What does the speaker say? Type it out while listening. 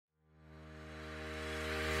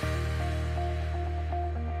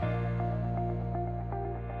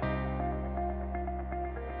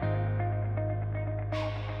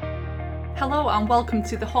Hello and welcome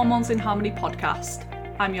to the Hormones in Harmony podcast.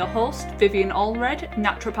 I'm your host, Vivian Allred,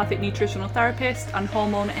 naturopathic nutritional therapist and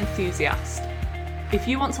hormone enthusiast. If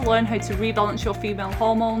you want to learn how to rebalance your female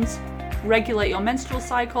hormones, regulate your menstrual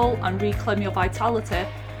cycle and reclaim your vitality,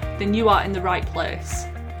 then you are in the right place.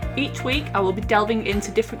 Each week I will be delving into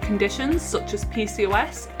different conditions such as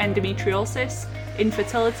PCOS, endometriosis,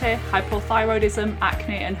 infertility, hypothyroidism,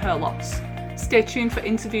 acne and hair loss. Stay tuned for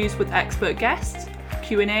interviews with expert guests,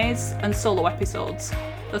 Q&As and solo episodes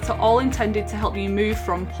that are all intended to help you move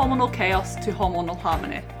from hormonal chaos to hormonal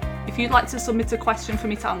harmony. If you'd like to submit a question for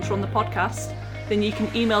me to answer on the podcast, then you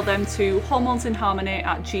can email them to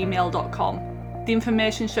hormonesinharmony@gmail.com. The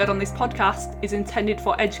information shared on this podcast is intended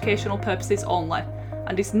for educational purposes only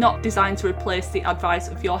and is not designed to replace the advice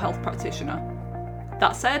of your health practitioner.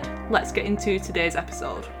 That said, let's get into today's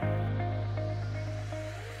episode.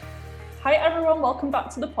 Hi everyone, welcome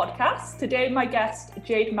back to the podcast. Today my guest,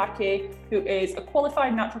 Jade Mackey, who is a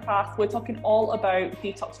qualified naturopath. We're talking all about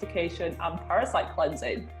detoxification and parasite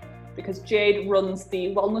cleansing because Jade runs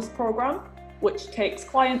the wellness program, which takes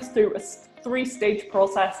clients through a 3-stage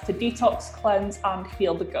process to detox, cleanse and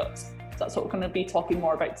heal the gut. So that's what we're going to be talking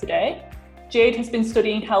more about today. Jade has been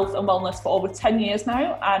studying health and wellness for over 10 years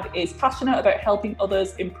now and is passionate about helping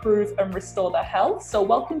others improve and restore their health. So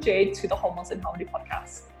welcome Jade to the Hormones in Harmony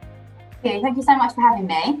podcast. Thank you so much for having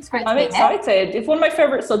me. It's great to be here. I'm excited. It's one of my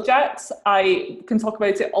favourite subjects. I can talk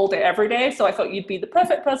about it all day, every day. So I thought you'd be the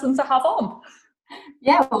perfect person to have on.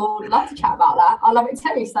 Yeah, well, I'd love to chat about that. I love it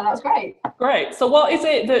too, so that's great. Great. So what is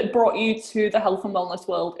it that brought you to the health and wellness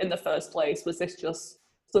world in the first place? Was this just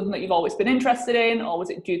something that you've always been interested in, or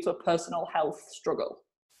was it due to a personal health struggle?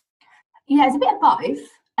 Yeah, it's a bit of both.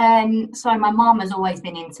 So my mum has always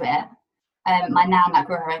been into it. My nan that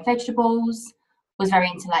grew her own vegetables, was very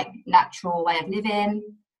into like natural way of living.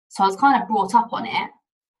 So I was kind of brought up on it.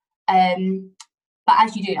 But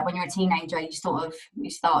as you do, like when you're a teenager, you start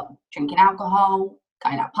drinking alcohol,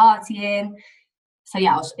 going out partying. So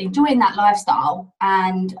yeah, I was enjoying that lifestyle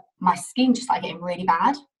and my skin just started getting really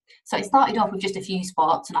bad. So it started off with just a few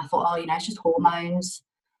spots and I thought, it's just hormones.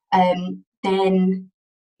 Then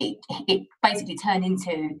it basically turned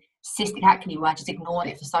into cystic acne where I just ignored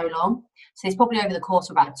it for so long. So it's probably over the course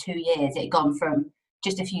of about 2 years, it had gone from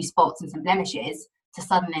just a few spots and some blemishes to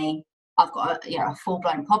suddenly I've got a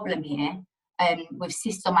full-blown problem here with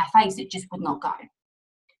cysts on my face that just would not go.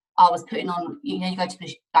 I was putting on, you go to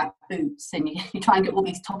the Boots and you try and get all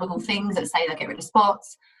these topical things that say they'll get rid of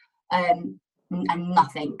spots and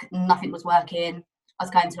nothing was working. I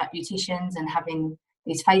was going to beauticians and having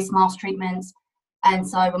these face mask treatments. And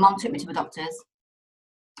so my mum took me to the doctors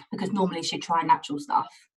because normally she'd try natural stuff.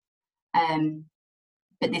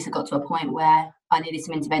 But this had got to a point where I needed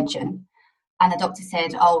some intervention. And the doctor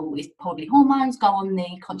said, it's probably hormones, go on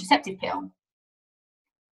the contraceptive pill.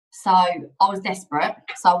 So I was desperate.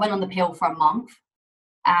 So I went on the pill for a month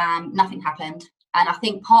and nothing happened. And I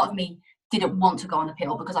think part of me didn't want to go on the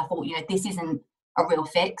pill because I thought, this isn't a real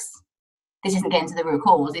fix. This isn't getting to the root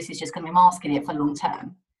cause. This is just going to be masking it for long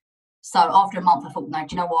term. So after a month, I thought, no, do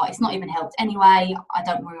you know what? It's not even helped anyway. I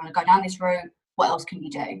don't really want to go down this route. What else can you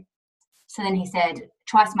do? So then he said,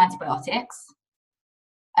 try some antibiotics.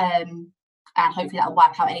 And hopefully that'll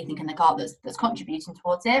wipe out anything in the gut that's contributing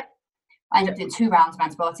towards it. I ended up doing 2 rounds of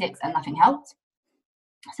antibiotics and nothing helped.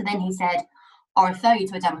 So then he said, I'll refer you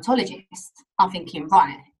to a dermatologist. I'm thinking,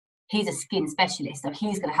 right, he's a skin specialist, so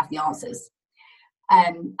he's going to have the answers.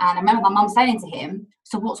 And I remember my mum saying to him,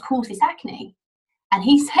 so what's caused this acne? And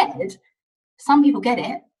he said, some people get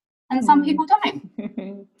it and some people don't.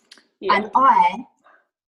 Yeah. And I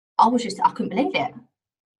couldn't believe it.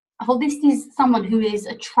 I thought, this is someone who is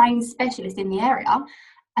a trained specialist in the area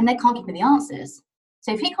and they can't give me the answers.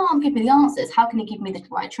 So if he can't give me the answers, how can he give me the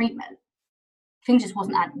right treatment? Things just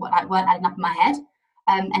weren't adding up in my head.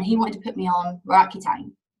 And he wanted to put me on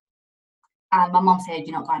Roaccutane. And my mum said,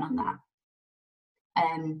 you're not going on that.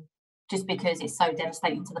 Just because it's so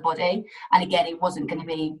devastating to the body. And again, it wasn't going to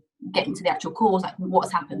be getting to the actual cause, like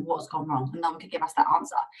what's happened, what's gone wrong, and no one could give us that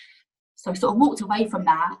answer. So I sort of walked away from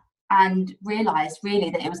that and realised really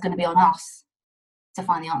that it was going to be on us to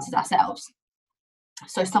find the answers ourselves.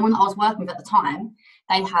 So someone that I was working with at the time,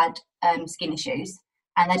 they had skin issues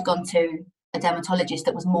and they'd gone to a dermatologist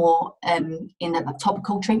that was more in the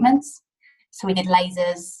topical treatments. So we did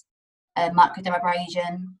lasers,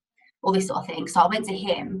 microdermabrasion, all this sort of thing. So I went to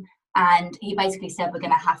him and he basically said, we're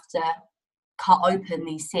going to have to cut open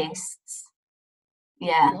these cysts.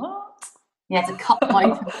 Yeah. What? Yeah, to cut them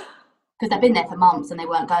open. Because they've been there for months and they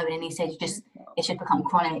weren't going. And he said, it should become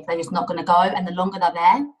chronic. They're just not going to go. And the longer they're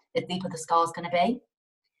there, the deeper the scar's going to be.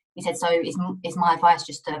 He said, so is my advice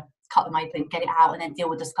just to cut them open, get it out, and then deal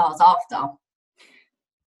with the scars after.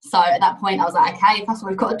 So at that point I was like, okay, if that's what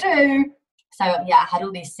we've got to do. So yeah, I had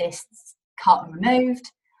all these cysts cut and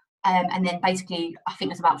removed. And then basically, I think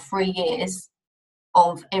it was about 3 years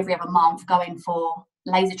of every other month going for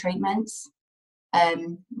laser treatments,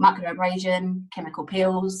 microabrasion, chemical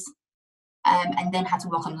peels, and then had to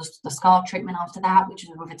work on the scar treatment after that, which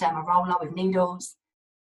was with a derma roller with needles.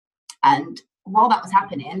 And while that was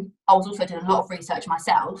happening, I was also doing a lot of research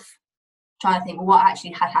myself, trying to think, well, what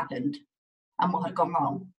actually had happened and what had gone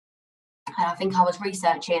wrong. And I think I was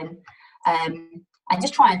researching and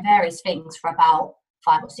just trying various things for about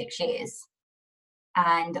 5 or 6 years.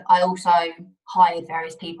 And I also hired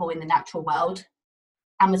various people in the natural world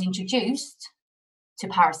and was introduced to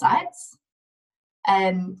parasites.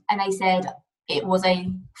 And they said it was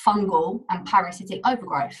a fungal and parasitic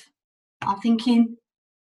overgrowth. I'm thinking,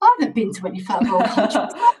 I haven't been to any third world countries.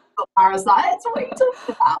 I've got parasites. What are you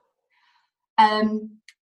talking about?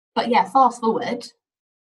 But yeah, fast forward,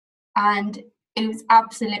 and it was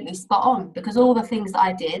absolutely spot on, because all the things that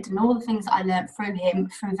I did and all the things that I learned through him,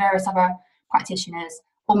 through various other practitioners,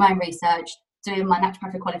 hormone research, doing my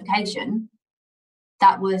naturopathic qualification,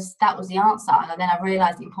 that was the answer. And then I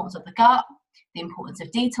realised the importance of the gut, the importance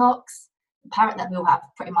of detox, that we all have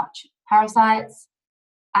pretty much parasites.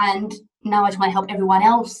 And now I just want to help everyone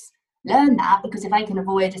else learn that, because if they can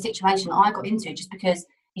avoid a situation that I got into just because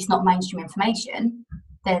it's not mainstream information,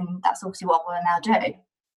 then that's obviously what I want to now do.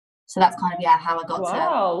 So that's kind of, how I got to.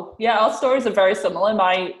 Wow. Yeah, our stories are very similar.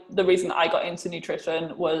 The reason that I got into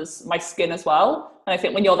nutrition was my skin as well. And I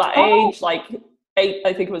think when you're that age, like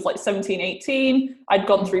I think it was like 17, 18, I'd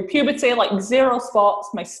gone through puberty, like 0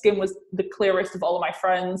 spots. My skin was the clearest of all of my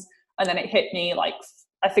friends. And then it hit me, like,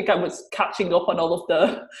 I think I was catching up on all of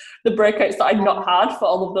the breakouts that I'd not had for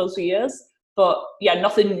all of those years. But yeah,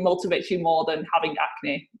 nothing motivates you more than having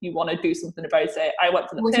acne. You want to do something about it. I went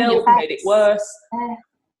for the pill, made it worse.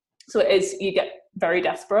 So it is, you get very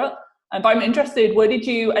desperate. But I'm interested, where did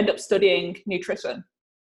you end up studying nutrition?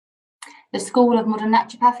 The School of Modern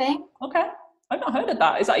Naturopathy. Okay. I've not heard of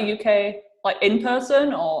that. Is that a UK, like in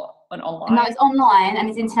person or an online? No, it's online and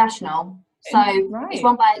it's international. So It's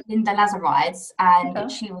run by Linda Lazarides, and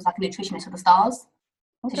she was like a nutritionist for the stars.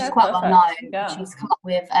 So she's quite well known. Yeah. She's come up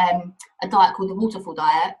with a diet called the Waterfall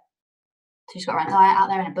Diet. So she's got her own diet out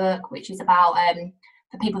there in a book, which is about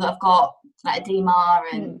for people that have got like edema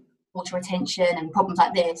and water retention and problems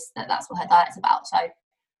like this. That's what her diet's about. So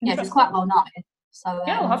yeah, she's quite well known. So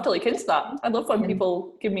I'll have to look into that. I love when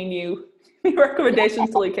people give me new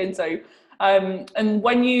recommendations to look into. And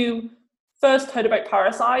when you first heard about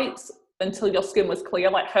parasites until your skin was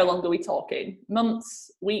clear, like how long are we talking?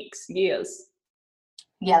 Months, weeks, years?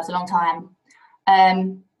 Yeah, it was a long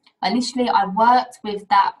time. Initially, I worked with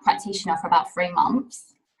that practitioner for about 3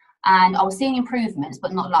 months, and I was seeing improvements,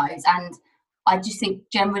 but not loads. And I just think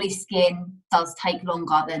generally skin does take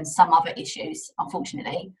longer than some other issues,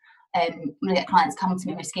 unfortunately. When I get clients come to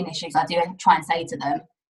me with skin issues, I do try and say to them,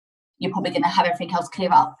 you're probably going to have everything else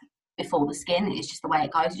clear up before the skin. It's just the way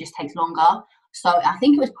it goes. It just takes longer. So I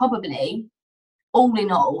think it was probably, all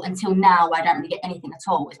in all, until now, I don't really get anything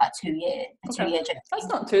at all. It's about 2 years. Okay. 2 year journey. That's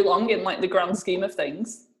not too long in like the grand scheme of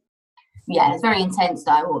things. Yeah, it's very intense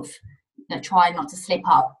though, of trying not to slip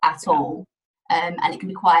up at all. And it can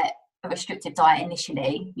be quite a restrictive diet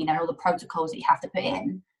initially, all the protocols that you have to put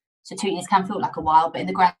in. So 2 years can feel like a while, but in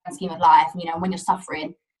the grand scheme of life, when you're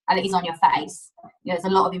suffering and it is on your face, there's a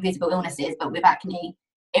lot of invisible illnesses, but with acne,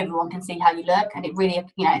 everyone can see how you look, and it really,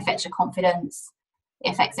 affects your confidence.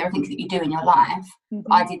 It affects everything that you do in your life.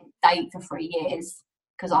 Mm-hmm. I didn't date for 3 years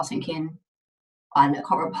because I was thinking, I look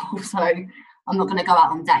horrible, so I'm not going to go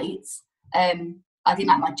out on dates. I didn't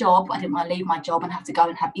like my job. I didn't want to leave my job and have to go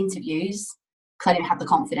and have interviews because I didn't have the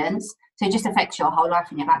confidence. So it just affects your whole life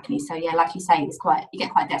when you have acne. So yeah, like you say, you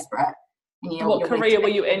get quite desperate. And what career were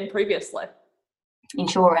you in previously?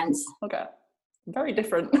 Insurance. Okay. Very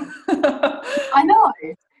different. I know.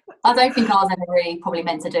 I don't think I was ever really probably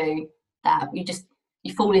meant to do that.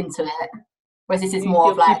 You fall into it. Whereas this is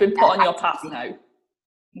more of like, you've been put on your path now.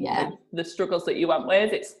 Yeah. The struggles that you went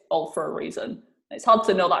with, it's all for a reason. It's hard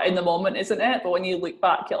to know that in the moment, isn't it? But when you look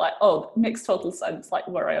back, you're like, oh, it makes total sense, like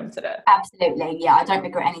where I am today. Absolutely. Yeah, I don't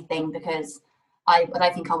regret anything, because I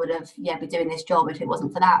don't think I would have been doing this job if it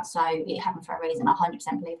wasn't for that. So it happened for a reason. I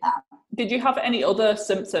 100% believe that. Did you have any other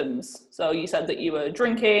symptoms? So you said that you were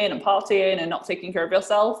drinking and partying and not taking care of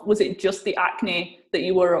yourself. Was it just the acne that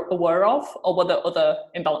you were aware of, or were there other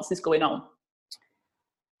imbalances going on?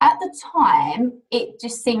 At the time, it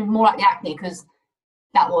just seemed more like the acne because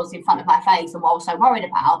that was in front of my face and what I was so worried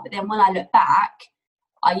about. But then when I look back,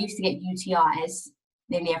 I used to get UTIs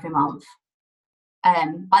nearly every month. I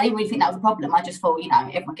didn't really think that was a problem. I just thought,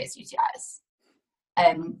 everyone gets UTIs.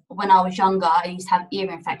 When I was younger, I used to have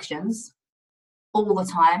ear infections all the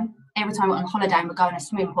time. Every time we went on holiday and we'd go in a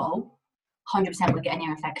swimming pool, 100% would get an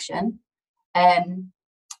ear infection.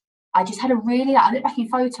 I just had I look back in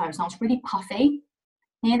photos and I was really puffy.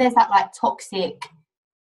 There's that like toxic,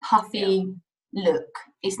 puffy look.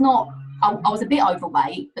 It's not, I was a bit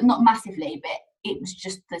overweight, but not massively, but it was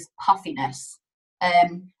just this puffiness.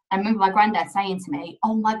 I remember my granddad saying to me,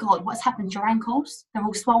 "Oh my God, what's happened to your ankles? They're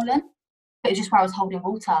all swollen." But it was just where I was holding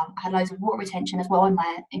water. I had loads of water retention as well in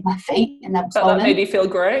my feet, and they were swollen. That made you feel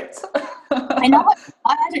great. I know.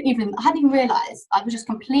 I hadn't even realised. I was just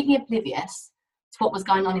completely oblivious to what was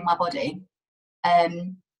going on in my body.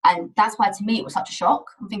 And that's why, to me, it was such a shock.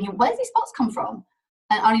 I'm thinking, where did these spots come from?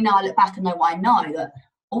 And only now I look back and know what I know, that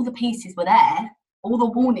all the pieces were there, all the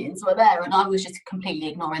warnings were there, and I was just completely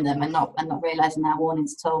ignoring them and not realising their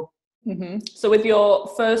warnings at all. Mm-hmm. So with your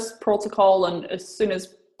first protocol, and as soon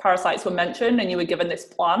as parasites were mentioned and you were given this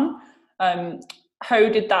plan, how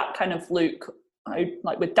did that kind of look,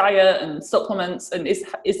 like with diet and supplements, and is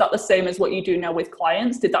that the same as what you do now with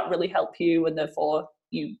clients? Did that really help you and therefore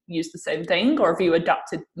you use the same thing, or have you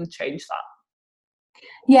adapted and changed that?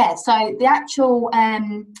 Yeah, so the actual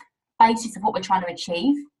basis of what we're trying to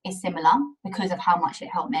achieve is similar because of how much it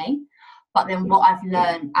helped me. But then what I've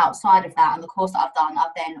learned outside of that and the course that I've done,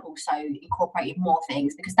 I've then also incorporated more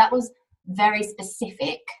things, because that was very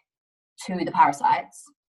specific to the parasites.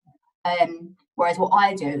 Whereas what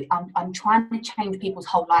I do, I'm trying to change people's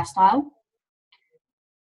whole lifestyle,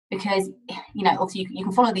 because obviously you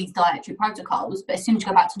can follow these dietary protocols, but as soon as you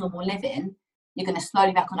go back to normal living, you're going to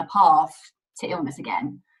slowly back on a path to illness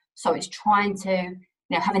again. So it's trying to,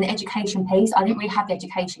 having the education piece. I didn't really have the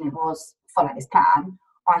education. It was follow this plan.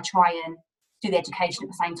 I try and do the education at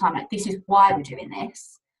the same time. Like, this is why we're doing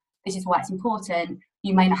this. This is why it's important.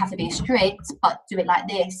 You may not have to be strict, but do it like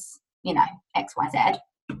this, X, Y, Z.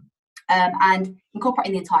 And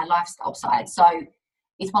incorporating the entire lifestyle side. So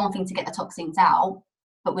it's one thing to get the toxins out,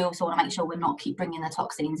 but we also want to make sure we're not keep bringing the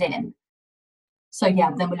toxins in. So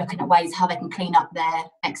yeah, then we're looking at ways how they can clean up their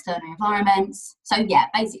external environments. So yeah,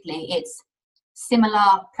 basically it's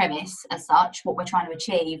similar premise as such, what we're trying to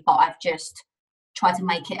achieve, but I've just tried to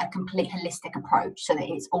make it a complete holistic approach so that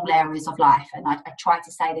it's all areas of life. And I try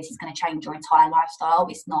to say this is going to change your entire lifestyle.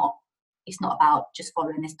 It's not about just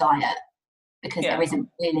following this diet, because there isn't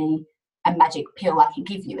really a magic pill I can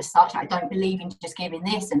give you as such. I don't believe in just giving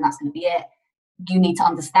this and that's going to be it. You need to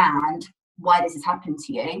understand why this has happened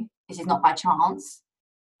to you. This is not by chance.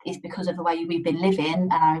 It's because of the way we've been living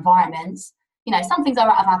and our environments. Some things are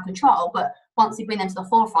out of our control, but once we bring them to the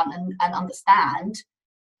forefront and understand,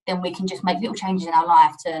 then we can just make little changes in our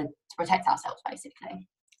life to protect ourselves, basically.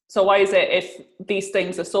 So why is it, if these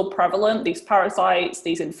things are so prevalent, these parasites,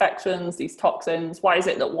 these infections, these toxins, why is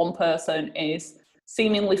it that one person is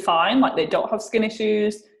seemingly fine, like they don't have skin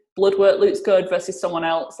issues, blood work looks good, versus someone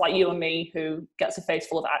else like you and me who gets a face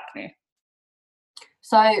full of acne?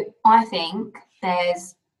 So I think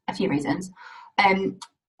there's a few reasons.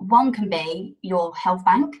 One can be your health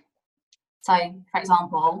bank. So, for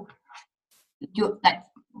example,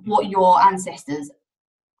 what your ancestors,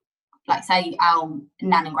 like say our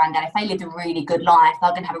nan and granddad, if they lived a really good life, they're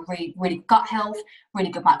going to have a really, really good gut health, really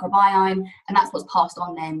good microbiome, and that's what's passed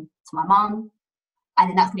on then to my mum, and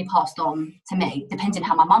then that's going to be passed on to me. Depending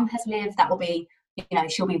how my mum has lived, that will be,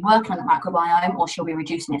 she'll be working on the microbiome or she'll be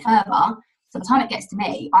reducing it further. So by the time it gets to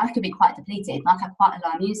me, I could be quite depleted, and I have quite a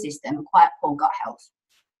low immune system and quite poor gut health.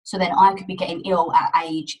 So then I could be getting ill at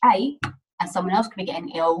age 8 and someone else could be getting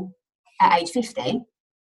ill at age 50,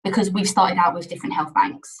 because we've started out with different health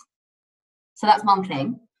banks. So that's one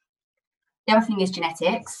thing. The other thing is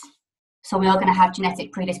genetics. So we are going to have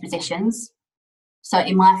genetic predispositions. So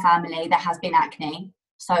in my family, there has been acne.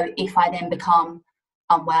 So if I then become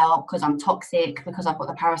unwell because I'm toxic, because I've got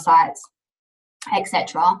the parasites,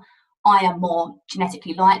 etc., I am more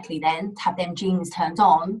genetically likely then to have them genes turned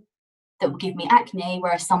on that will give me acne,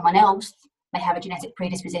 whereas someone else may have a genetic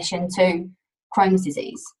predisposition to Crohn's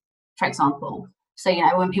disease, for example. So,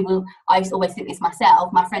 when people, I used to always think this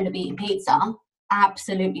myself, my friend would be eating pizza,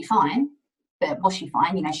 absolutely fine, but was she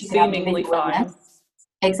fine? She could have seemingly fine.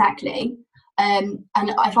 Exactly. And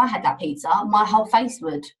if I had that pizza, my whole face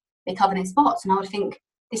would be covered in spots, and I would think,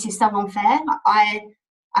 this is so unfair. I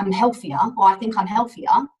am healthier, or I think I'm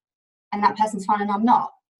healthier, and that person's fine and I'm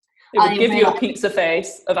not. It would give you a pizza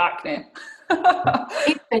face of acne.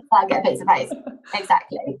 I get a pizza face.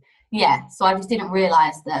 Exactly. Yeah. So I just didn't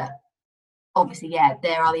realise that, obviously,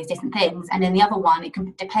 there are these different things. And then the other one, it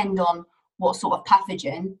can depend on what sort of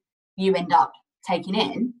pathogen you end up taking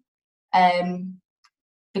in,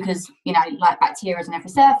 because, you know, like bacteria is on every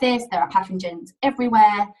surface, there are pathogens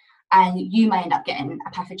everywhere, and you may end up getting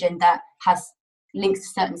a pathogen that has links to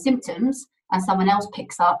certain symptoms, and someone else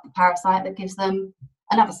picks up the parasite that gives them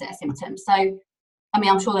another set of symptoms. So, I mean,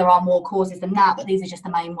 I'm sure there are more causes than that, but these are just the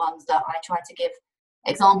main ones that I try to give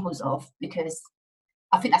examples of, because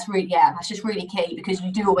I think that's really, that's just really key, because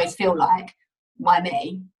you do always feel like, why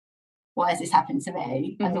me? Why has this happened to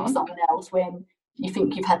me and not someone else, when you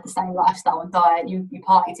think you've had the same lifestyle and diet, you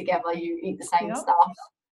party together, you eat the same stuff,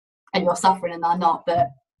 and you're suffering and they're not. But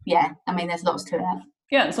yeah, I mean, there's lots to it.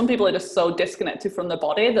 Yeah, and some people are just so disconnected from their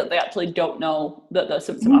body that they actually don't know that they're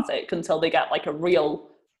symptomatic until they get like a real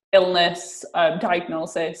illness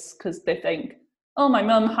diagnosis, because they think, oh, my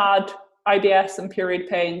mum had IBS and period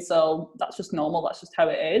pain, so that's just normal, that's just how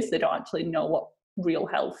it is. They don't actually know what real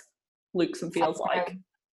health looks and feels like.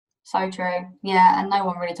 So true. Yeah, and no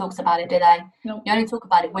one really talks about it, do they? No. You only talk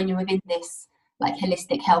about it when you're within this like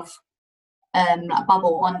holistic health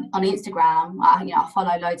bubble on Instagram. I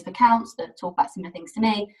follow loads of accounts that talk about similar things to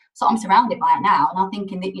me, so I'm surrounded by it now, and I'm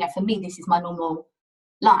thinking that, you know, for me this is my normal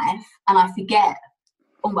life, and I forget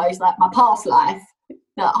almost like my past life,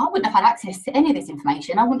 that I wouldn't have had access to any of this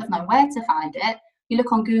information. I wouldn't have known where to find it. You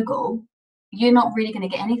look on Google, you're not really going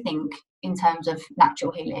to get anything in terms of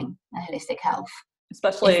natural healing and holistic health.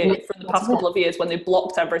 Especially for the past couple of years when they've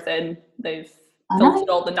blocked everything. They've filtered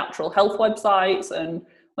all the natural health websites, and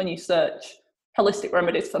when you search holistic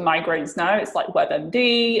remedies for migraines now, it's like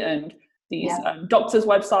WebMD and these doctors'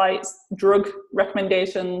 websites, drug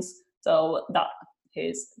recommendations. So that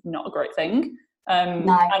is not a great thing.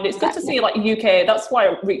 And it's good to see like UK, that's why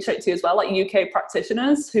I reached out to you as well, like UK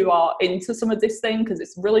practitioners who are into some of this thing, because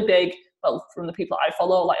it's really big. Well, from the people I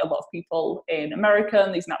follow, like a lot of people in America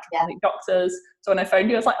and these naturopathic doctors. So when I found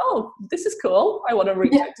you, I was like, oh, this is cool. I want to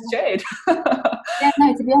reach out to Jade.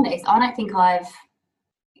 No, to be honest, I don't think I've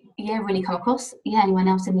really come across anyone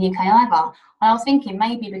else in the UK either. And I was thinking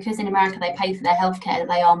maybe because in America they pay for their healthcare,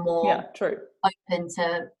 they are more open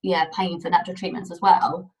to paying for natural treatments as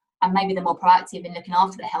well. And maybe they're more proactive in looking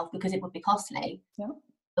after their health, because it would be costly. Yeah.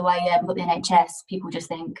 The way we've got the NHS, people just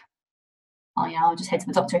think, oh yeah, I'll just head to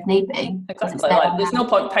the doctor if need be. Exactly. Like, there's no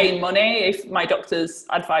point paying money if my doctor's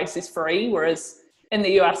advice is free, whereas in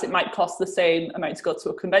the US it might cost the same amount to go to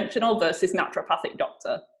a conventional versus naturopathic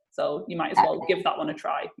doctor. So you might as well give that one a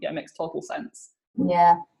try. Yeah, it makes total sense.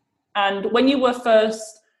 Yeah. And when you were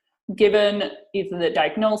first given either the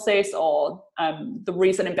diagnosis or the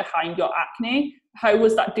reasoning behind your acne, how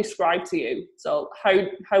was that described to you? So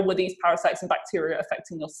how were these parasites and bacteria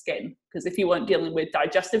affecting your skin? Because if you weren't dealing with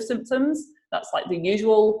digestive symptoms, that's like the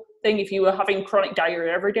usual thing. If you were having chronic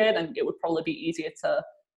diarrhea every day, then it would probably be easier to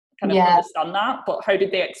kind of understand that. But how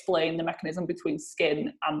did they explain the mechanism between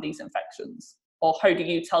skin and these infections? Or how do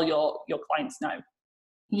you tell your clients now?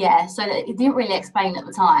 Yeah, so it didn't really explain at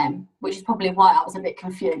the time, which is probably why I was a bit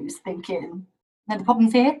confused, thinking, no, the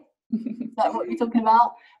problem's here? Like, what are you talking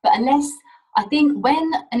about? But I think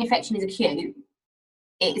when an infection is acute,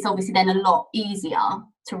 it's obviously then a lot easier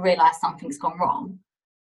to realise something's gone wrong.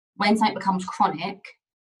 When something becomes chronic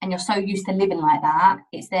and you're so used to living like that,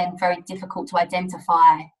 it's then very difficult to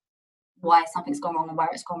identify why something's gone wrong and where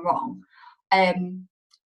it's gone wrong.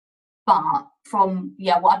 But from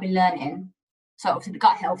what I've been learning, so obviously the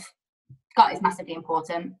gut is massively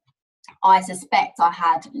important. I suspect I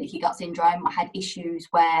had leaky gut syndrome. I had issues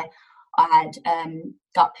where I had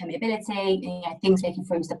gut permeability, things leaking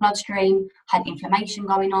through into the bloodstream, had inflammation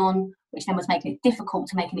going on, which then was making it difficult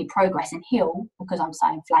to make any progress and heal because I'm so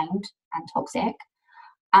inflamed and toxic.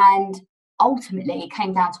 And ultimately it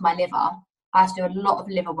came down to my liver. I had to do a lot of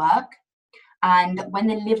liver work. And when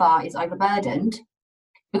the liver is overburdened,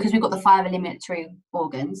 because we've got the 5 eliminatory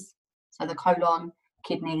organs, so the colon,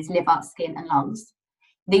 kidneys, liver, skin and lungs,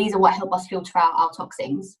 these are what help us filter out our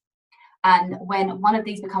toxins. And when one of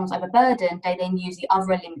these becomes overburdened, they then use the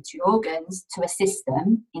other eliminatory organs to assist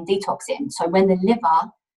them in detoxing. So when the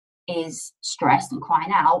liver is stressed and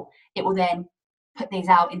crying out, it will then put these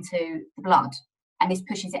out into the blood, and this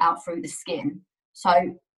pushes it out through the skin.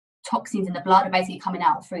 So toxins in the blood are basically coming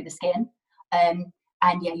out through the skin.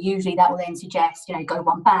 Usually that will then suggest, go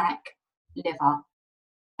one back, liver.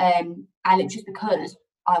 And it was just because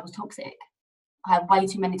I was toxic. I had way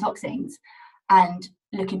too many toxins. And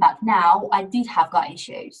looking back now, I did have gut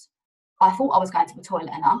issues. I thought I was going to the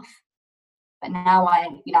toilet enough, but now I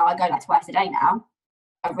go like twice a day now.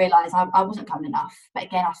 I realise I wasn't going enough, but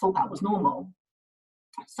again, I thought that was normal.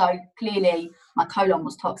 So clearly my colon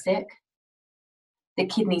was toxic. The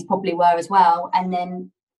kidneys probably were as well, and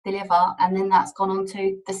then the liver, and then that's gone on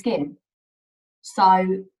to the skin.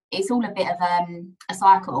 So it's all a bit of a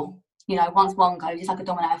cycle. You know, once one goes, it's like a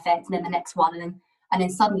domino effect, and then the next one, and then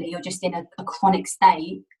suddenly you're just in a chronic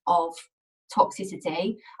state of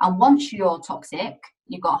toxicity. And once you're toxic,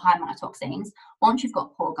 you've got a high amount of toxins. Once you've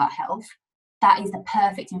got poor gut health, that is the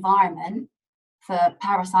perfect environment for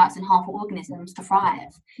parasites and harmful organisms to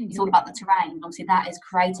thrive. It's all about the terrain. Obviously, that has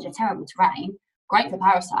created a terrible terrain. Great for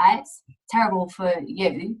parasites, terrible for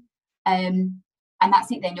you, and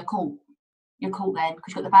that's it. Then you're caught. You're caught then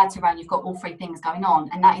because you've got the bad terrain. You've got all three things going on,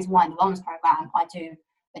 and that is why in the wellness program I do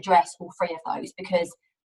address all three of those. Because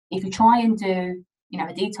if you try and do, you know,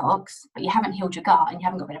 a detox, but you haven't healed your gut and you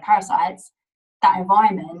haven't got rid of parasites, that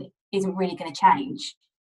environment isn't really going to change.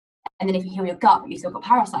 And then if you heal your gut, but you've still got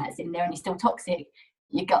parasites in there and you're still toxic,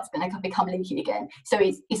 your gut's going to become leaky again. So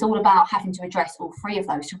it's all about having to address all three of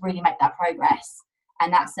those to really make that progress.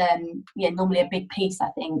 And that's normally a big piece, I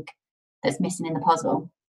think, that's missing in the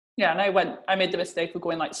puzzle. Yeah, and I made the mistake of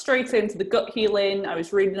going like straight into the gut healing. I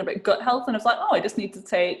was reading about gut health and I was like, oh, I just need to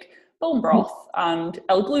take bone broth and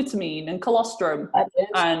L-glutamine and colostrum.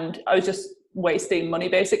 And I was just wasting money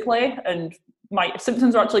basically. And my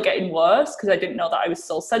symptoms were actually getting worse because I didn't know that I was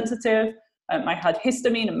so sensitive. I had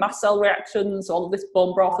histamine and mast cell reactions. All of this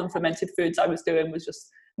bone broth and fermented foods I was doing was just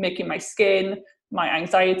making my skin, my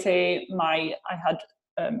anxiety, I had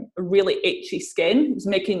a really itchy skin. It was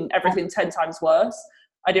making everything 10 times worse.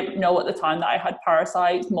 I didn't know at the time that I had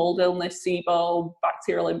parasites, mold illness, SIBO,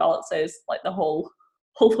 bacterial imbalances, like the whole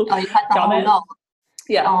you had the whole lot.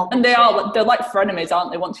 Yeah, and they're like frenemies,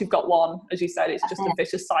 aren't they? Once you've got one, as you said, it's just a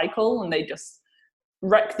vicious cycle, and they just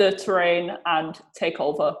wreck the terrain and take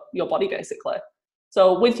over your body, basically.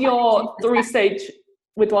 So with your 3-stage,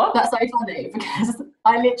 with what? That's so funny because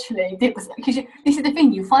I literally did this. Because this is the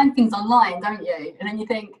thing, you find things online, don't you? And then you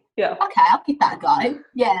think, yeah, okay, I'll give that a go.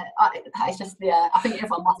 Yeah, it's just, I think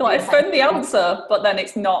everyone must. So I found the answer, but then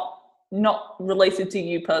it's not related to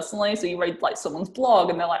you personally. So you read like someone's blog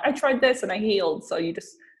and they're like, I tried this and I healed. So you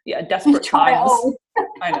just, desperate times.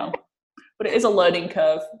 I know, but it is a learning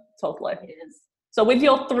curve, totally. It is. So with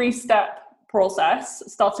your 3-step process,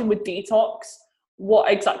 starting with detox,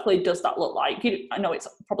 what exactly does that look like? I know it's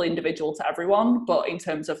probably individual to everyone, but in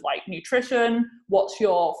terms of like nutrition, what's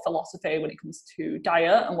your philosophy when it comes to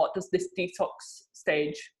diet, and what does this detox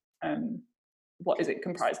stage, what is it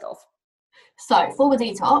comprised of? So for the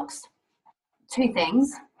detox, 2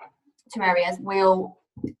 areas. We'll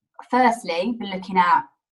firstly be looking at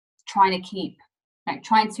trying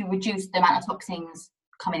to reduce the amount of toxins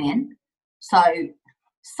coming in. So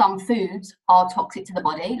some foods are toxic to the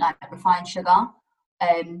body, like refined sugar.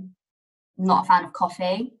 Not a fan of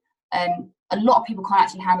coffee. A lot of people can't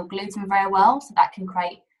actually handle gluten very well, so that can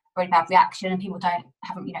create a very bad reaction, and people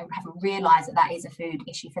haven't realised that is a food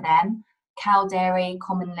issue for them. Cow dairy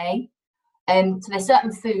commonly. So there's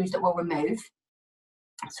certain foods that we'll remove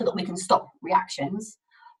so that we can stop reactions,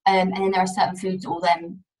 and then there are certain foods that we'll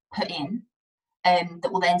then put in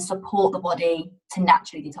that will then support the body to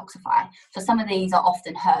naturally detoxify. So some of these are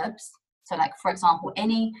often herbs. So like, for example,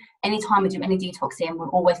 any time we do any detoxing, we'll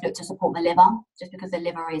always look to support the liver, just because the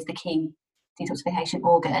liver is the key detoxification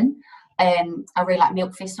organ. I really like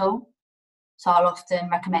milk thistle. So I'll often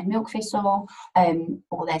recommend milk thistle,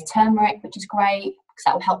 or there's turmeric, which is great because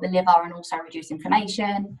that will help the liver and also reduce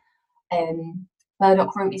inflammation.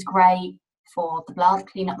 Burdock root is great for the blood,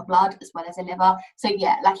 clean up the blood as well as the liver. So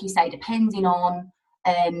yeah, like you say, depending on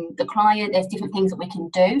the client, there's different things that we can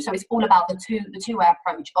do. So it's all about the two-way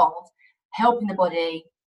approach of helping the body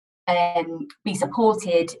be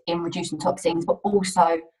supported in reducing toxins, but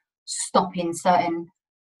also stopping certain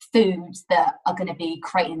foods that are going to be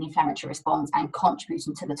creating an inflammatory response and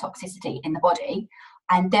contributing to the toxicity in the body.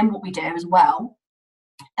 And then what we do as well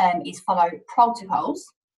is follow protocols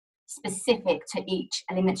specific to each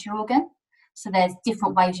alimentary organ. So there's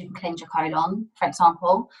different ways you can cleanse your colon, for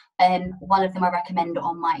example. One of them I recommend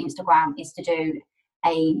on my Instagram is to do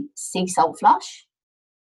a sea salt flush.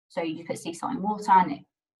 So you put sea salt in water and it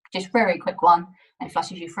just very quick one, and it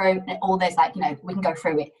flushes you through. Or there's we can go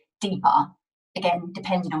through it deeper, again,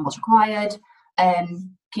 depending on what's required.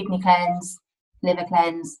 Kidney cleanse, liver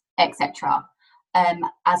cleanse, etc.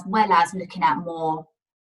 As well as looking at more,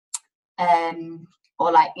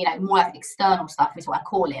 more like external stuff is what I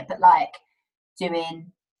call it, but like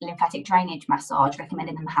doing lymphatic drainage massage,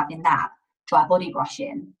 recommending them having that, dry body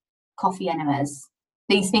brushing, coffee enemas,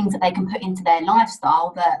 these things that they can put into their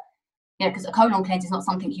lifestyle that, because a colon cleanse is not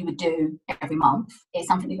something you would do every month. It's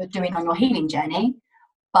something that you're doing on your healing journey.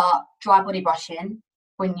 But dry body brushing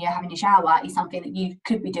when you're having your shower is something that you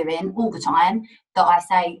could be doing all the time, that I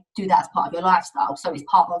say do that as part of your lifestyle. So it's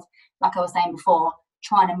part of, like I was saying before,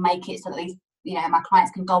 trying to make it so that my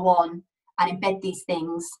clients can go on and embed these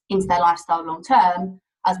things into their lifestyle long term,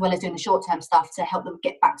 as well as doing the short term stuff to help them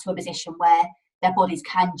get back to a position where their bodies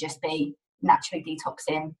can just be naturally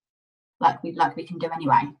detoxing like we can do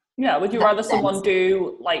anyway. Yeah, would you rather someone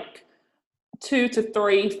do like 2 to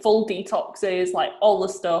 3 full detoxes, like all the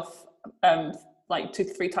stuff, like 2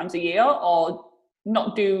 to 3 times a year, or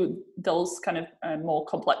not do those kind of more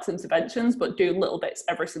complex interventions, but do little bits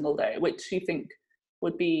every single day? Which do you think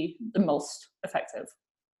would be the most effective?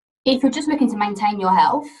 If you're just looking to maintain your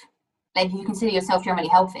health, like you consider yourself generally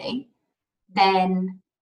healthy, then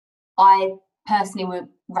I personally would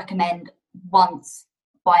recommend once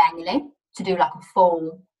biannually to do like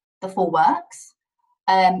the full works,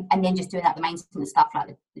 and then just doing the maintenance stuff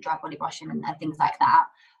like the dry body brushing and things like that.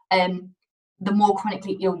 The more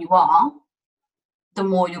chronically ill you are, the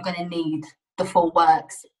more you're going to need the full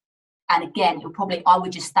works. And again, I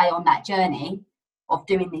would just stay on that journey of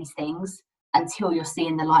doing these things until you're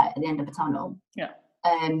seeing the light at the end of the tunnel. Yeah.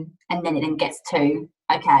 And then it then gets to,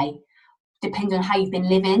 okay, depending on how you've been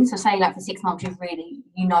living. So say like for 6 months, you've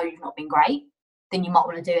not been great, then you might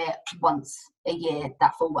want to do it once a year,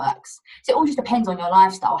 that full works. So it all just depends on your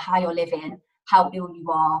lifestyle, how you're living, how ill you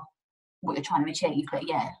are, what you're trying to achieve. But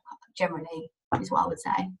yeah, generally is what I would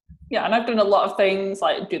say. Yeah, and I've done a lot of things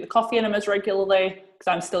like do the coffee enemas regularly because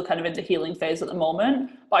I'm still kind of in the healing phase at the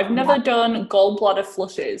moment. But I've never done gallbladder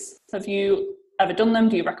flushes. Have you ever done them?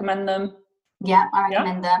 Do you recommend them? Yeah, I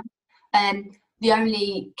recommend them. The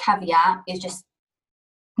only caveat is just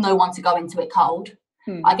know when to go into it cold.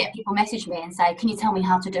 I get people message me and say, can you tell me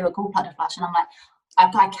how to do a gallbladder flush? And I'm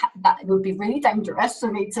like, that would be really dangerous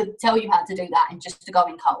for me to tell you how to do that and just to go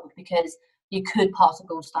in cold, because you could pass a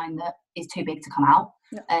gallstone that is too big to come out.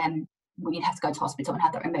 You'd have to go to hospital and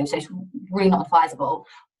have that removed. So it's really not advisable.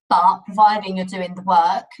 But providing you're doing the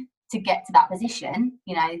work to get to that position,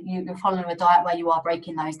 you're following a diet where you are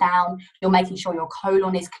breaking those down, you're making sure your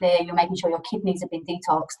colon is clear, you're making sure your kidneys have been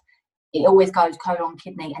detoxed. It always goes colon,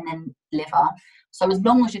 kidney, and then liver. So as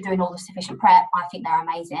long as you're doing all the sufficient prep, I think they're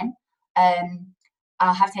amazing.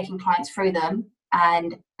 I have taken clients through them,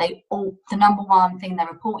 and the number one thing they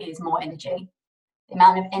report is more energy. The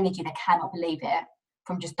amount of energy, they cannot believe it,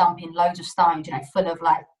 from just dumping loads of stones, full of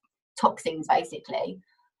like toxins basically.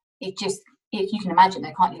 It just, if you can imagine,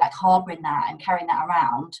 they can't be like harbouring that and carrying that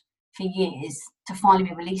around for years to finally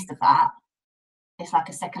be released of that. It's like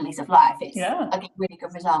a second lease of life. I get really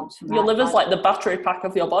good results from that. Your liver's like the battery pack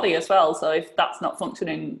of your body as well. So if that's not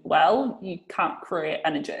functioning well, you can't create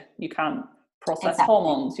energy. You can't process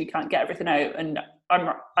hormones. You can't get everything out. And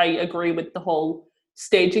I agree with the whole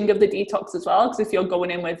staging of the detox as well. Because if you're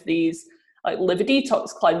going in with these like liver detox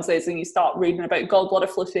cleanses and you start reading about gallbladder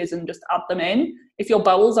flushes and just add them in, if your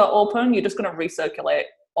bowels are open, you're just going to recirculate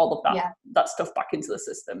all of that stuff back into the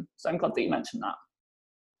system. So I'm glad that you mentioned that.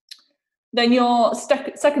 Then your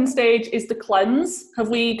second stage is the cleanse. Have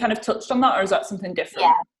we kind of touched on that, or is that something different?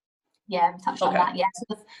 Yeah, we touched on that. Yeah.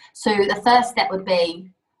 So the first step would be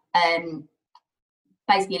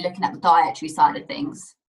basically looking at the dietary side of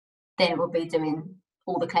things. Then we'll be doing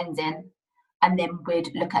all the cleansing, and then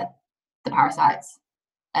we'd look at the parasites.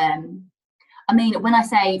 When I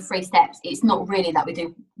say 3 steps, it's not really that we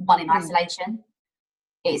do one in isolation.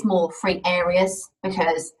 It's more 3 areas,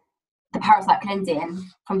 because the parasite cleansing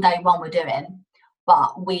from day one we're doing,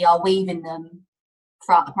 but we are weaving them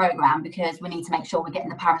throughout the program because we need to make sure we're getting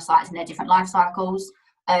the parasites in their different life cycles.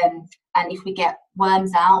 And if we get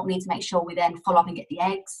worms out, we need to make sure we then follow up and get the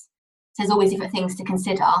eggs. So there's always different things to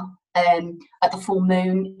consider. At the full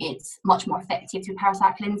moon, it's much more effective to do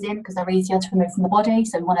parasite cleansing because they're easier to remove from the body.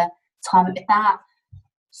 So we want to time it with that.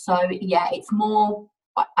 So yeah, it's more,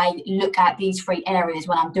 I look at these 3 areas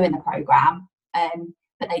when I'm doing the program,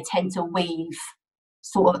 but they tend to weave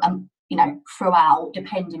sort of, throughout,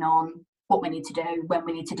 depending on what we need to do, when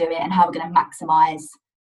we need to do it, and how we're going to maximise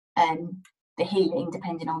the healing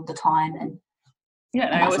depending on the time. And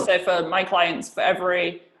I always say for my clients, for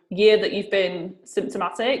every year that you've been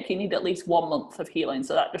symptomatic, you need at least 1 month of healing.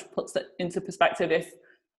 So that just puts it into perspective. If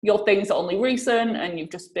your things are only recent and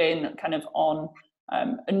you've just been kind of on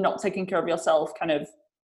and not taking care of yourself kind of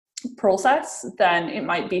process, then it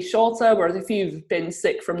might be shorter. Whereas if you've been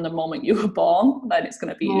sick from the moment you were born, then it's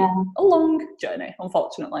going to be a long journey,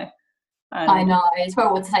 unfortunately. I know, it's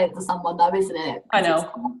horrible to say it to someone though, isn't it? I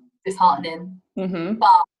know. It's disheartening.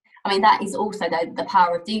 But that is also the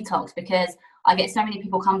power of detox, because I get so many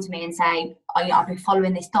people come to me and say, I've been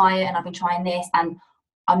following this diet and I've been trying this and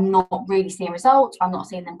I'm not really seeing results, or I'm not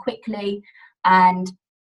seeing them quickly. And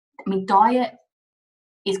diet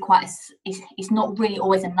is it's not really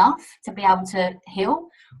always enough to be able to heal,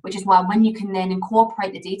 which is why when you can then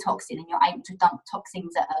incorporate the detoxing and you're able to dump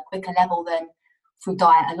toxins at a quicker level than through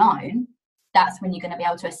diet alone, that's when you're going to be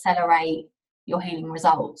able to accelerate your healing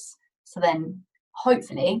results. So then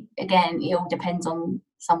hopefully, again, it all depends on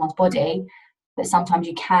someone's body, but sometimes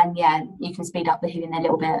you can speed up the healing a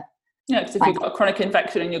little bit. Yeah, because if you've got a chronic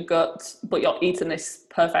infection in your gut, but you're eating this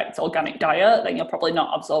perfect organic diet, then you're probably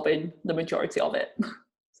not absorbing the majority of it.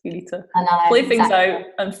 So you need to clear things out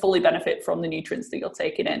and fully benefit from the nutrients that you're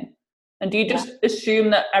taking in. And do you just assume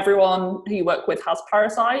that everyone who you work with has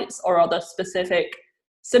parasites, or are there specific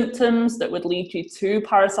symptoms that would lead you to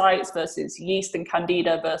parasites versus yeast and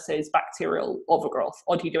candida versus bacterial overgrowth,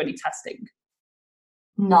 or do you do any testing?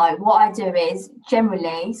 No, what I do is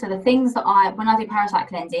generally, so the things that when I do parasite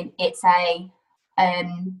cleansing, it's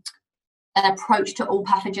an approach to all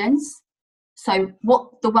pathogens. So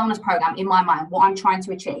what the wellness program, in my mind, what I'm trying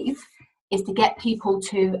to achieve is to get people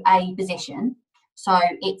to a position. So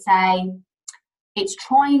it's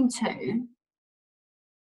trying to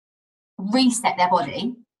reset their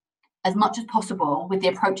body as much as possible with the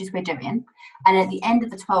approaches we're doing. And at the end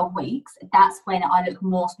of the 12 weeks, that's when I look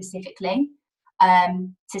more specifically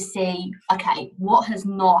to see, okay, what has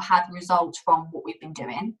not had results from what we've been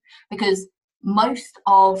doing? Because most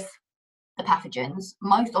of the pathogens,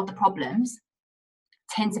 most of the problems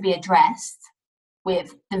tend to be addressed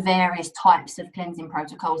with the various types of cleansing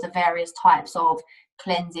protocols, the various types of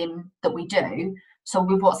cleansing that we do. So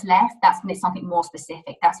with what's left, that's when it's something more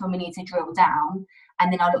specific. That's when we need to drill down,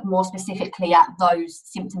 and then I look more specifically at those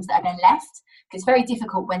symptoms that are then left. Because it's very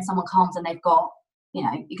difficult when someone comes and they've got,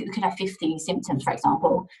 you could have 50 symptoms, for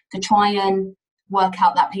example, to try and work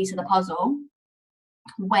out that piece of the puzzle,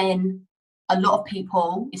 when a lot of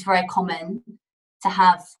people, it's very common to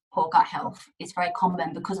have poor gut health. It's very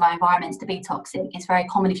common because of our environments to be toxic. It's very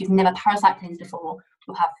common if you've never parasite cleansed before,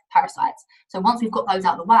 you'll have parasites. So once we've got those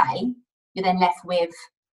out of the way, you're then left with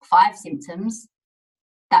 5 symptoms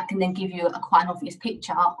that can then give you quite an obvious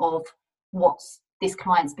picture of what this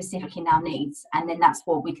client specifically now needs. And then that's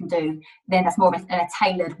what we can do. Then that's more of a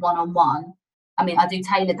tailored one-on-one. I mean, I do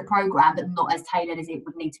tailor the program, but not as tailored as it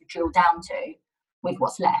would need to drill down to with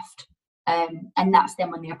what's left. And that's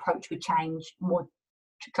then when the approach would change more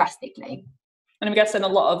drastically. And I'm guessing a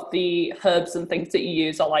lot of the herbs and things that you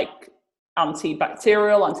use are like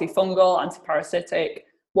antibacterial, antifungal, antiparasitic.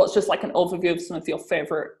 What's just like an overview of some of your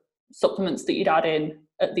favorite supplements that you'd add in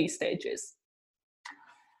at these stages?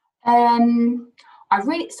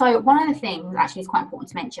 So one of the things actually is quite important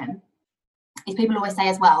to mention is people always say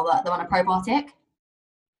as well that they're on a probiotic.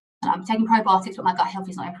 And I'm taking probiotics, but my gut health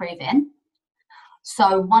is not improving.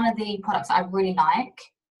 So one of the products that I really like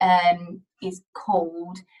is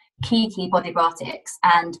called Kiki Bodybiotics,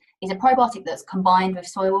 and it's a probiotic that's combined with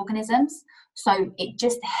soil organisms. So it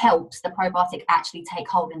just helps the probiotic actually take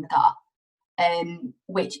hold in the gut.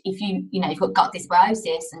 Which if you've got gut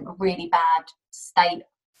dysbiosis and a really bad state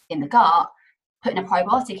in the gut, putting a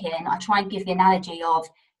probiotic in, I try and give the analogy of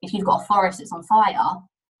if you've got a forest that's on fire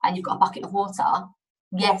and you've got a bucket of water,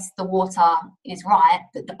 yes, the water is right,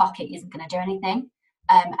 but the bucket isn't going to do anything.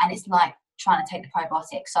 And it's like trying to take the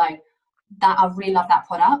probiotic. So that I really love that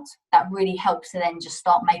product. That really helps to then just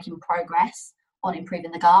start making progress on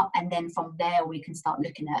improving the gut. And then from there, we can start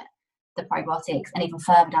looking at the probiotics and even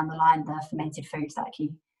further down the line, the fermented foods that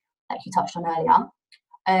you touched on earlier.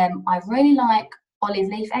 I really like olive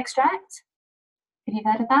leaf extract. Have you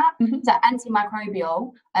heard of that? Mm-hmm. It's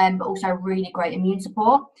antimicrobial, but also really great immune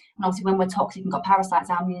support. And obviously when we're toxic and got parasites,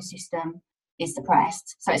 our immune system is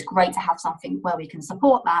suppressed. So it's great to have something where we can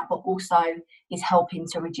support that, but also is helping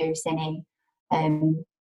to reduce any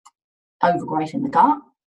overgrowth in the gut.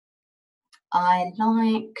 I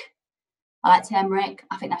like turmeric.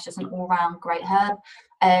 I think that's just an all-round great herb.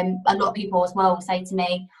 A lot of people as well will say to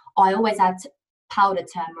me, I always add powdered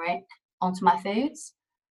turmeric onto my foods.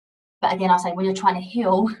 But again, I say when you're trying to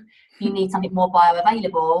heal, you need something more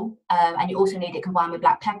bioavailable, and you also need it combined with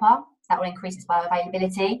black pepper. That will increase its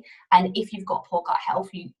bioavailability. And if you've got poor gut health,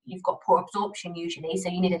 you've got poor absorption usually, so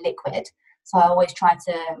you need a liquid. So I always try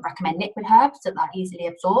to recommend liquid herbs that are easily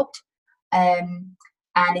absorbed.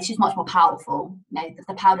 And it's just much more powerful.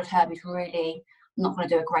 The powdered herb is really not going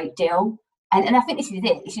to do a great deal. And I think this is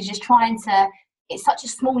it. This is just it's such a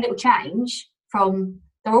small little change from,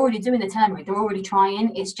 they're already doing the turmeric, they're already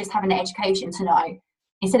trying. It's just having the education to know,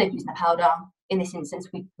 instead of using the powder, in this instance,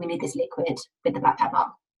 we need this liquid with the black pepper.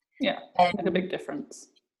 Yeah, make a big difference.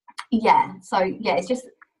 Yeah, so yeah, it's just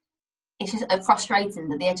frustrating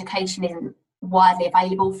that the education isn't widely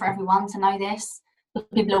available for everyone to know this.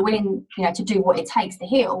 People are willing, to do what it takes to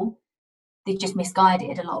heal, they're just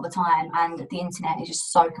misguided a lot of the time, and the internet is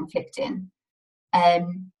just so conflicting.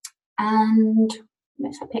 And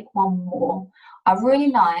let's pick one more. I really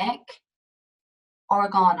like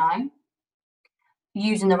oregano,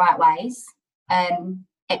 used in the right ways,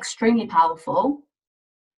 extremely powerful,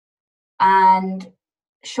 and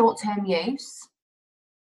short-term use.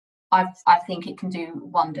 I think it can do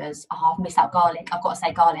wonders. Oh, I've missed out garlic. I've got to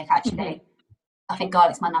say garlic, actually. I think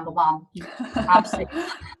garlic's my number one. Absolutely.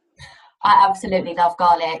 I absolutely love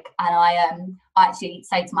garlic, and I actually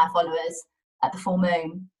say to my followers at the full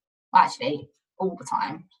moon, actually all the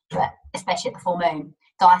time, but especially at the full moon,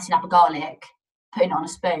 dicing up a garlic, putting it on a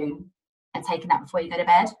spoon, and taking that before you go to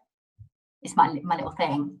bed. It's my little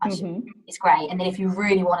thing. It's great. And then if you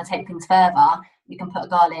really want to take things further, you can put a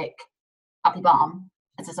garlic up your bum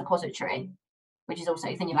as a suppository, which is also,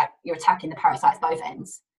 then you're attacking the parasites both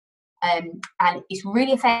ends. And it's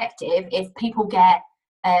really effective if people get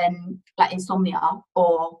like insomnia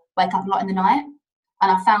or wake up a lot in the night.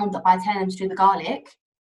 And I found that by telling them to do the garlic,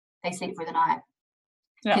 they sleep through the night.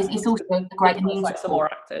 Because it's also a great immune system.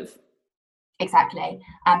 More active. Exactly.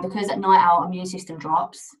 And because at night our immune system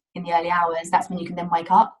drops in the early hours, that's when you can then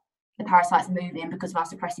wake up. The parasites are moving because of our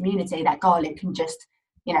suppressed immunity. That garlic can just,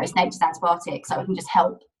 it's nature's antibiotic, so it can just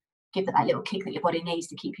help give that little kick that your body needs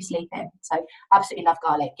to keep you sleeping. So absolutely love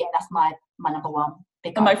garlic. Yeah, that's my number one.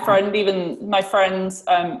 And my friend's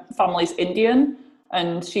family's Indian,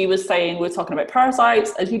 and she was saying, we're talking about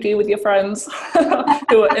parasites, as you do with your friends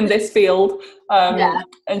who are in this field.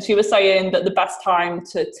 And she was saying that the best time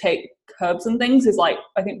to take herbs and things is I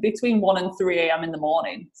think between 1 and 3 a.m. in the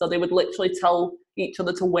morning. So they would literally tell each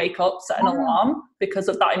other to wake up, set an alarm, because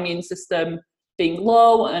of that immune system being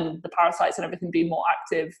low and the parasites and everything being more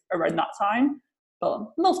active around that time. But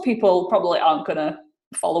most people probably aren't going to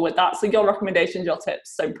follow with that. So your recommendations, your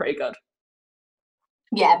tips sound pretty good.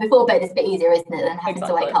 Yeah, before bed is a bit easier, isn't it, than having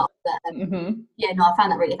to wake up. But, yeah, no, I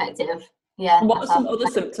found that really effective. Yeah. And what are some other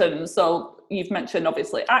symptoms? So you've mentioned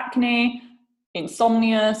obviously acne,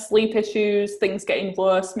 insomnia, sleep issues, things getting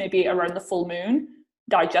worse maybe around the full moon,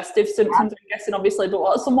 digestive symptoms, I'm guessing, obviously. But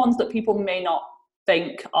what are some ones that people may not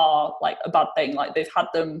think are like a bad thing? Like they've had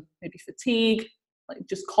them, maybe fatigue, like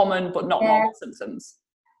just common but not normal symptoms.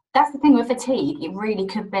 That's the thing with fatigue. It really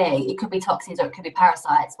could be toxins or it could be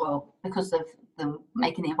parasites. Well, because of them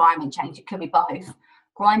making the environment change, it could be both.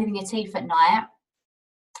 Grinding your teeth at night,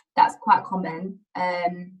 that's quite common.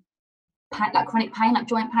 Like chronic pain, like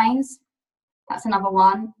joint pains, that's another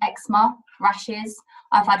one. Eczema, rashes.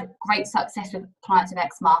 I've had great success with clients with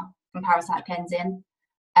eczema from parasite cleansing,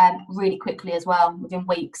 really quickly as well, within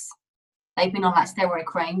weeks. They've been on like steroid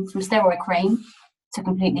cream, from steroid cream to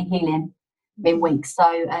completely healing within weeks.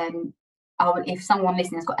 So if someone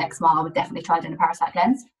listening has got eczema, I would definitely try doing a parasite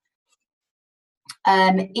cleanse.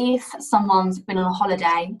 If someone's been on a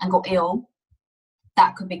holiday and got ill,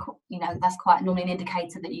 that could be, that's quite normally an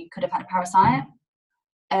indicator that you could have had a parasite.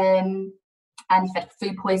 And if you had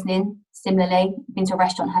food poisoning, similarly, been to a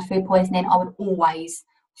restaurant and had food poisoning, I would always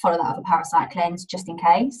follow that with a parasite cleanse just in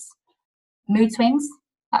case. Mood swings,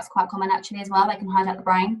 that's quite common actually as well. They can hijack the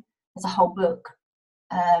brain. There's a whole book,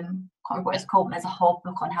 can't remember what it's called, but there's a whole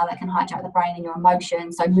book on how they can hijack the brain and your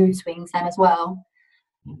emotions. So mood swings then as well.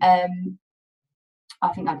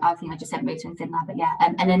 I think I just said mood swings, didn't I? But yeah,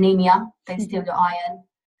 and anemia, they steal your iron.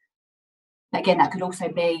 But again, that could also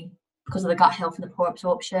be because of the gut health and the poor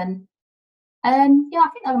absorption. Yeah, I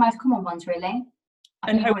think they're the most common ones really.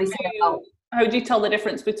 And how do you tell the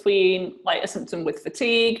difference between like a symptom with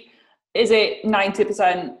fatigue? Is it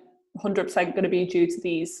 90%, 100% going to be due to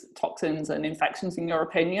these toxins and infections in your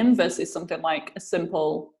opinion, versus something like a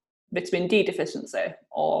simple vitamin D deficiency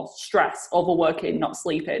or stress, overworking, not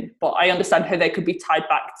sleeping? But I understand how they could be tied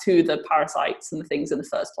back to the parasites and the things in the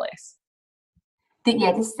first place.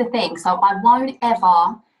 Yeah, this is the thing. So I won't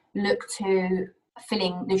ever look to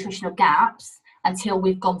filling nutritional gaps until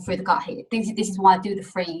we've gone through the gut heat. This is why I do the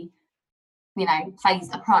 3,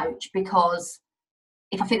 phased approach, because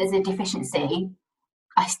if I think there's a deficiency,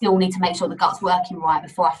 I still need to make sure the gut's working right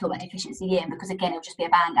before I fill that deficiency in, because again, it'll just be a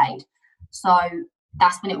band-aid. So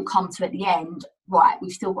that's when it will come to at the end, right,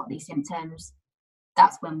 we've still got these symptoms.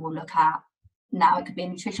 That's when we'll look at, now it could be a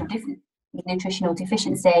nutritional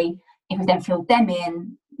deficiency. If we then fill them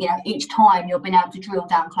in, each time you'll be able to drill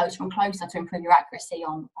down closer and closer to improve your accuracy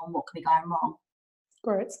on what could be going wrong.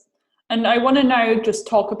 Great. And I want to now just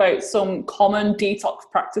talk about some common detox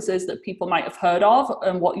practices that people might have heard of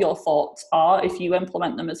and what your thoughts are if you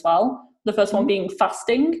implement them as well. The first one being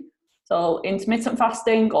fasting. So intermittent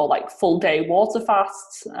fasting or like full day water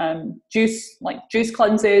fasts, juice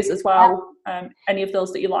cleanses as well. Any of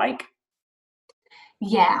those that you like?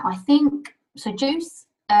 Yeah, I think so. Juice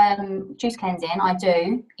cleansing, I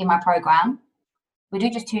do in my program. We do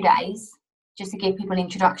just 2 days, just to give people an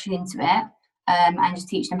introduction into it, and just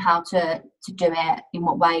teach them how to do it, in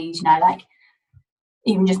what ways, like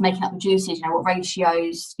even just making up the juices, what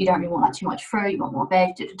ratios. You don't really want too much fruit, you want more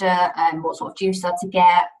veg, what sort of juicer to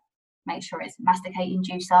get. Make sure it's masticating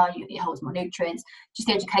juicer, it holds more nutrients. Just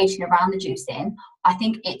the education around the juicing, I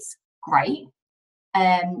think it's great.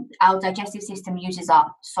 Our digestive system uses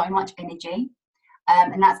up so much energy,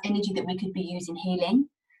 and that's energy that we could be using healing.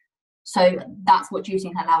 So that's what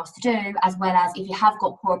juicing allows us to do, as well as if you have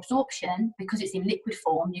got poor absorption, because it's in liquid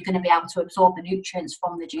form, you're going to be able to absorb the nutrients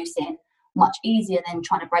from the juicing much easier than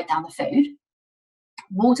trying to break down the food.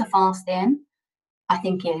 Water fasting, I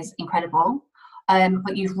think, is incredible,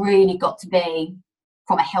 but you've really got to be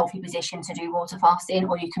from a healthy position to do water fasting,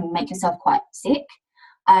 or you can make yourself quite sick.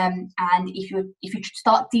 And if you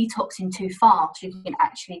start detoxing too fast, you can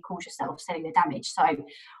actually cause yourself cellular damage. So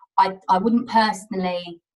I wouldn't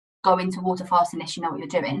personally go into water fasting unless you know what you're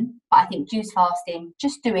doing. But I think juice fasting,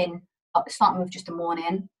 just starting with just a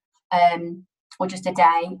morning, or just a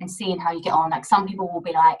day, and seeing how you get on. Like, some people will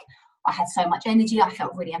be like, I had so much energy, I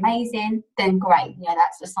felt really amazing. Then great,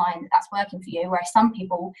 that's a sign that that's working for you. Whereas some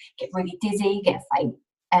people get really dizzy, get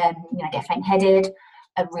faint-headed,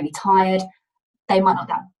 are really tired. They might not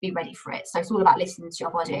be ready for it. So it's all about listening to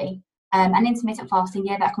your body. And intermittent fasting,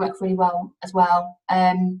 that can work really well as well.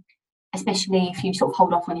 Especially if you sort of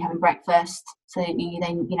hold off when you're having breakfast, so that you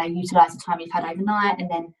then utilize the time you've had overnight and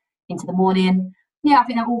then into the morning. I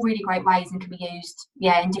think they're all really great ways and can be used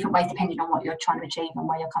in different ways depending on what you're trying to achieve and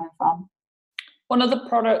where you're coming from. One of the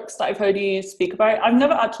products that I've heard you speak about, I've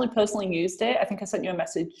never actually personally used it. I think I sent you a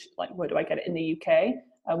message like, where do I get it in the UK?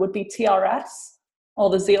 Would be TRS, or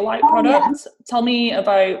the zeolite product. Yeah. Tell me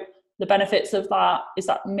about the benefits of that. Is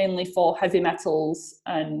that mainly for heavy metals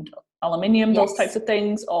and aluminium, those types of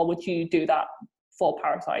things, or would you do that for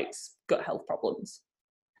parasites, gut health problems?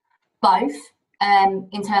 Both,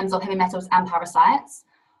 in terms of heavy metals and parasites,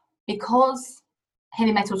 because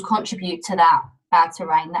heavy metals contribute to that bad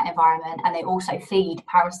terrain, that environment, and they also feed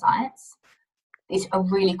parasites. It's a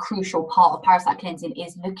really crucial part of parasite cleansing,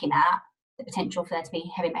 is looking at the potential for there to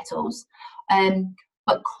be heavy metals.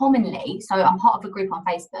 But commonly, so I'm part of a group on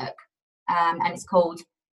Facebook, and it's called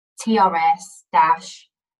TRS-A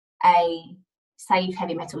Safe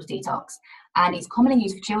Heavy Metals Detox, and it's commonly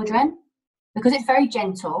used for children because it's very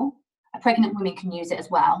gentle. Pregnant women can use it as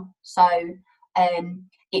well. So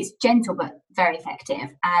it's gentle but very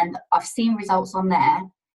effective, and I've seen results on there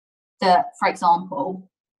that, for example,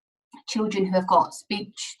 children who have got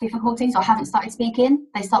speech difficulties or haven't started speaking,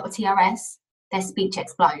 they start with TRS, their speech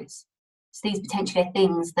explodes. So these potentially are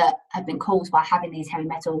things that have been caused by having these heavy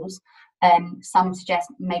metals. Some suggest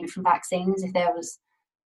maybe from vaccines, if there was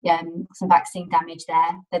some vaccine damage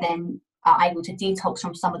there, they then are able to detox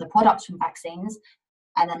from some of the products from vaccines,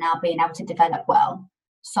 and are now being able to develop well.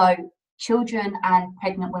 So children and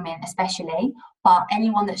pregnant women especially, but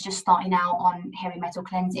anyone that's just starting out on heavy metal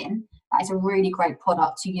cleansing, that is a really great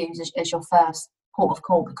product to use as your first port of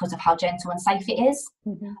call, because of how gentle and safe it is.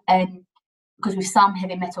 Mm-hmm. Because with some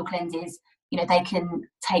heavy metal cleanses, they can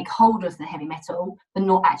take hold of the heavy metal but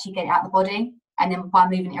not actually get it out of the body, and then by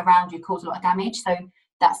moving it around you cause a lot of damage. So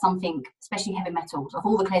that's something, especially heavy metals, of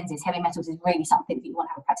all the cleanses, heavy metals is really something that you want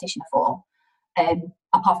to have a practitioner for.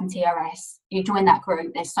 Apart from TRS, you join that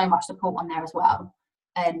group, there's so much support on there as well.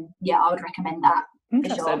 I would recommend that.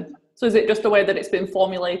 Interesting. Sure. So is it just the way that it's been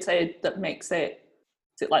formulated that makes it,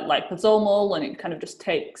 is it like liposomal, and it kind of just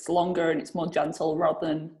takes longer and it's more gentle rather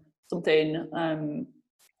than something,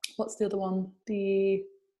 what's the other one?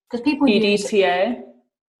 Because people PDTA?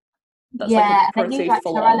 That's they use like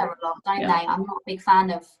chlorella a lot, don't they? I'm not a big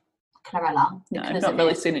fan of chlorella. No, I've not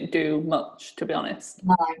really seen it do much, to be honest.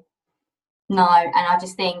 No, and I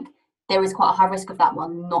just think there is quite a high risk of that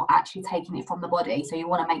one not actually taking it from the body. So you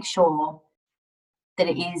want to make sure that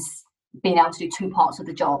it is being able to do two parts of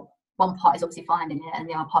the job. One part is obviously finding it, and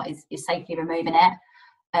the other part is safely removing it.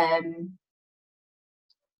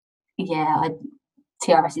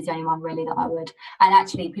 TRS is the only one really that I would. And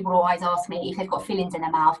actually, people always ask me if they've got fillings in their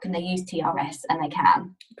mouth, can they use TRS? And they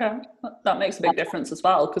can. Okay, that makes a big difference as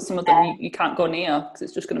well, because some of them you can't go near because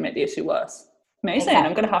it's just going to make the issue worse. Amazing. Exactly.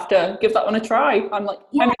 I'm going to have to give that one a try. I'm like,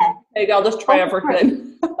 I'll just try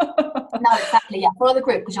everything. No, exactly. Follow the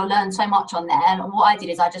group, because you'll learn so much on there. And what I did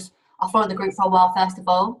is I followed the group for a while first of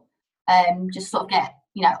all, just sort of get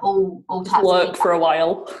all types work of for a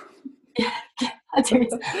while. I do.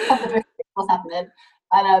 What's happening?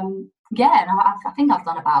 And and I think I've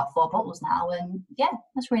done about 4 bottles now, and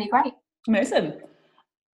that's really great. Amazing.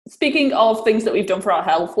 Speaking of things that we've done for our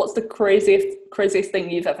health, what's the craziest thing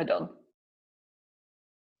you've ever done?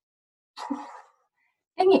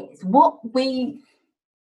 Thing is, what I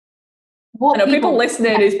know people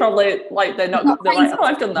listening is probably like they're like, oh,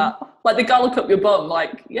 I've done that. Like they garlic up your bum,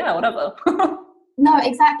 like, yeah, whatever. No,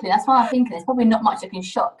 exactly. That's why I think there's probably not much that can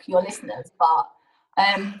shock your listeners, but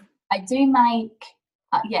I do make,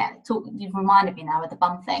 you've reminded me now with the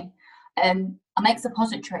bum thing. I make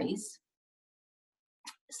suppositories.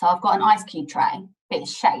 So I've got an ice cube tray, bit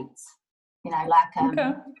shaped, like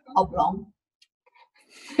oblong.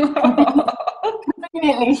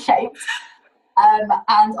 Conveniently shaped. And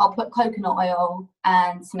I'll put coconut oil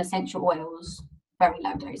and some essential oils, very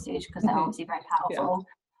low dosage because they're obviously very powerful.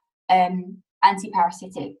 Yeah.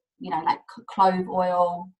 Anti-parasitic, like clove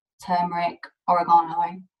oil, turmeric,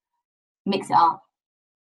 oregano. Mix it up,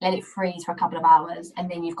 let it freeze for a couple of hours, and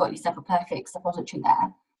then you've got yourself a perfect suppository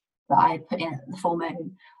there that I put in at the full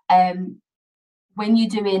moon. When you're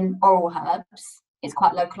doing oral herbs, it's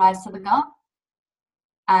quite localized to the gut,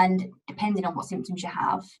 and depending on what symptoms you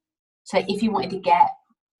have. So if you wanted to get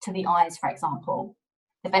to the eyes, for example,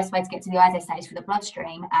 the best way to get to the eyes, they say, is through the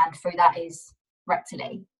bloodstream, and through that is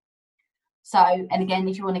rectally. So, and again,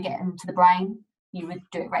 if you want to get them to the brain, you would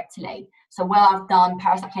do it rectally. So where I've done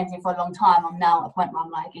parasite cleansing for a long time, I'm now at a point where I'm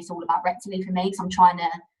like, it's all about rectally for me, because I'm trying to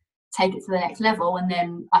take it to the next level, and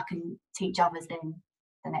then I can teach others then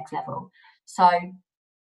the next level. So,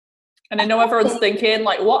 and I know everyone's thinking,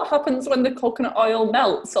 like, what happens when the coconut oil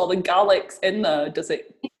melts or the garlic's in there? Does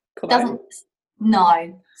it come out?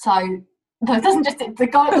 No. So, no, it doesn't just, the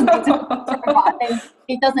garlic doesn't,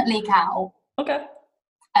 it doesn't leak out. Okay.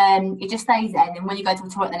 It just stays there, and then when you go to the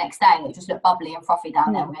toilet the next day, it just look bubbly and frothy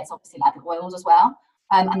down there, where it's obviously like the oils as well.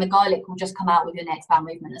 And the garlic will just come out with your next bowel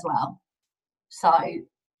movement as well. So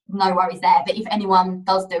no worries there. But if anyone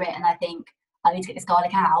does do it and I think I need to get this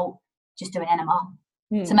garlic out, just do an enema.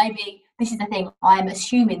 So maybe this is the thing, I'm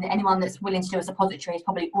assuming that anyone that's willing to do a suppository has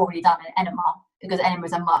probably already done an enema, because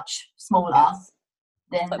enemas are much smaller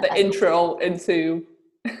than like the intro into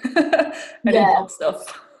any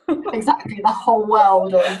stuff. Exactly, the whole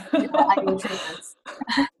world of annual treatments.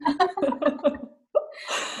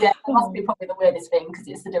 Yeah, it must be probably the weirdest thing, because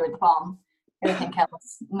it's to do with the palm. Everything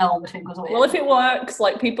else, no one would think was weird. Well, if it works,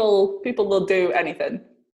 like people will do anything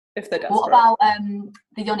if they're desperate. What about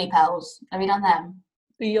the yoni pearls? Have you done them?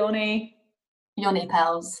 The yoni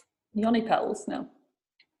pearls. Yoni pearls? No.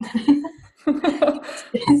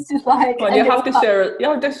 It's just like, well, you have to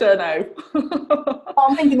share now.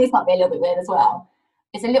 I'm thinking this might be a little bit weird as well.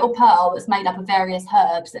 It's a little pearl that's made up of various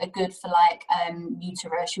herbs that are good for like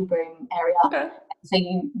uterus, broom area. Okay. So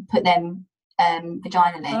you put them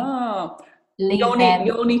vaginally. Oh,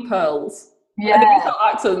 yoni pearls. Yeah. And these are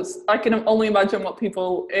accents. I can only imagine what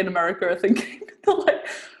people in America are thinking. They're like,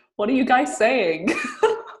 what are you guys saying?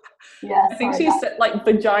 Yeah. I think she said like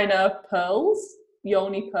vagina pearls,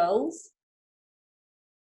 yoni pearls.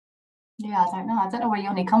 Yeah, I don't know. I don't know where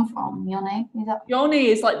yoni come from. Yoni? Yoni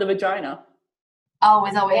is like the vagina. Oh,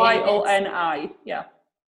 is that what it is? YONI, yeah.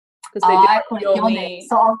 Because I call it yoni,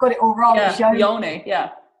 so I've got it all wrong. Yeah, yoni,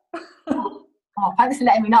 yeah. Oh, thanks for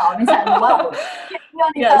letting me know. I'm in the world.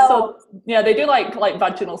 Yeah, they do like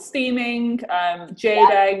vaginal steaming,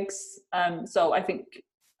 jade eggs. So I think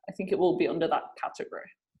it will be under that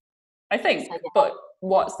category. I think, but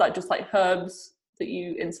what's that? Just like herbs that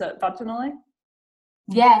you insert vaginally?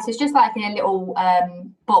 Yeah, so it's just like in a little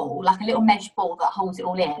ball, like a little mesh ball that holds it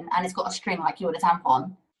all in, and it's got a string like you would a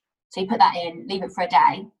tampon. So you put that in, leave it for a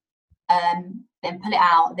day, then pull it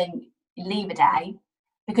out, then leave a day,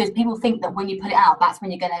 because people think that when you put it out, that's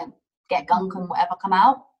when you're going to get gunk and whatever come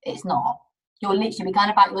out. It's not. You'll literally be going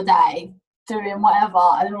about your day, doing whatever,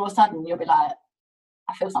 and then all of a sudden you'll be like,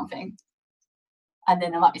 I feel something. And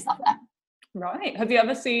then there might be stuff there. Right. Have you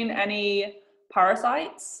ever seen any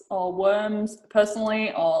parasites or worms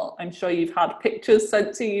personally, or I'm sure you've had pictures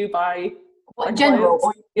sent to you by in general,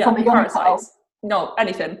 or from a parasites? No,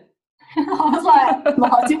 anything. I was like,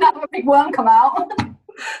 well, didn't have a big worm come out.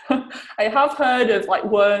 I have heard of like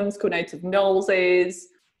worms coming out of noses,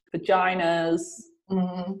 vaginas,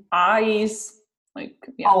 eyes. Like,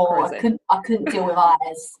 crazy. I couldn't deal with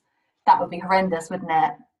eyes. That would be horrendous, wouldn't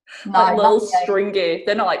it? No, like little stringy.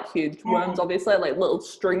 They're not like huge worms, obviously. Like little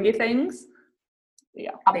stringy things.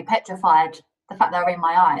 Yeah, I'll be petrified. The fact they're in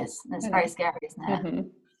my eyes, it's very scary, isn't it?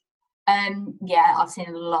 Yeah, I've seen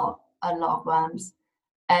a lot of worms,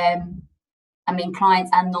 and I mean, clients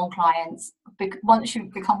and non-clients, once you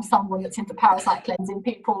become someone that's into parasite cleansing,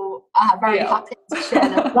 people are very happy to share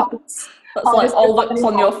their results. That's like all that's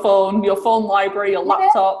on your phone library, your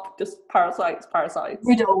laptop, just parasites.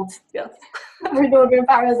 Riddled. Yes. Riddled with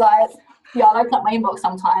parasites. Yeah, I open up my inbox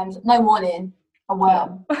sometimes, no warning, a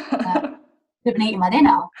worm. I've been eating my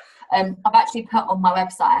dinner. I've actually put on my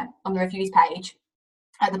website, on the reviews page,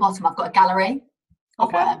 at the bottom, I've got a gallery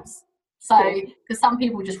of worms. So, because some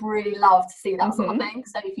people just really love to see that sort of thing.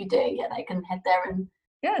 So if you do, they can head there and...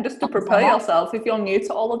 Yeah, just to prepare yourself. If you're new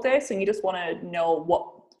to all of this and you just want to know what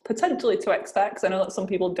potentially to expect, because I know that some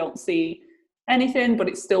people don't see anything, but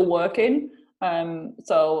it's still working.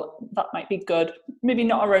 So that might be good. Maybe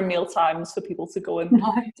not around meal times for people to go and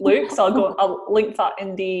look. So I'll link that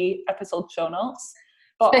in the episode show notes.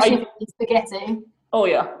 But especially spaghetti. Oh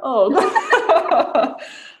yeah. Oh,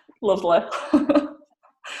 lovely.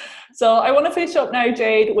 So I want to finish up now,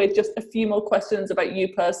 Jade, with just a few more questions about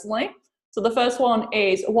you personally. So the first one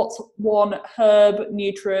is, what's one herb,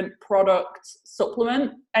 nutrient, product,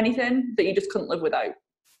 supplement, anything that you just couldn't live without?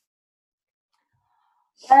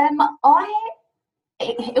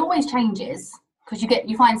 It always changes, because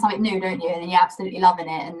you find something new, don't you? And then you're absolutely loving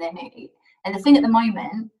it. And the thing at the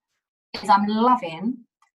moment is I'm loving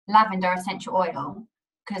lavender essential oil,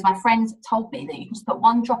 because my friends told me that you can just put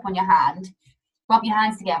one drop on your hand, rub your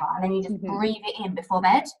hands together, and then you just breathe it in before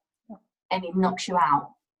bed, and it knocks you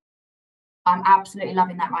out. I'm absolutely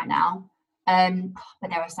loving that right now. But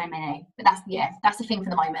there are so many. But that's the thing for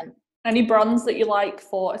the moment. Any brands that you like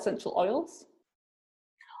for essential oils?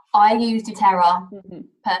 I use doTERRA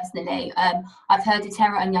personally. I've heard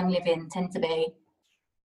doTERRA and Young Living tend to be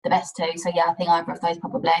the best too. So I think either of those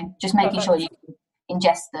probably. Just making sure you can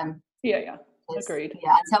ingest them. Yeah. Agreed.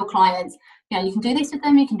 Yeah, I tell clients, you can do this with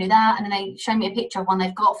them, you can do that, and then they show me a picture of one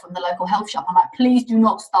they've got from the local health shop. I'm like, please do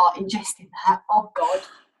not start ingesting that. Oh God.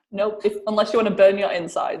 Nope. Unless you want to burn your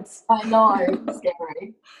insides. I know. It's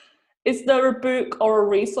scary. Is there a book or a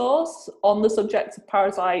resource on the subject of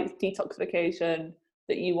parasites, detoxification,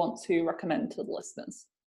 that you want to recommend to the listeners?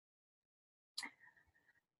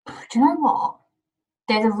 Do you know what?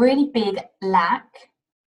 There's a really big lack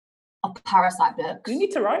of parasite books. You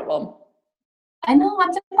need to write one. I know, I'm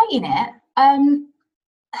debating it.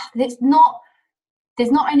 There's not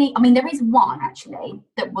any, I mean, there is one actually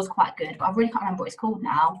that was quite good, but I really can't remember what it's called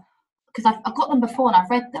now, because I've got them before and I've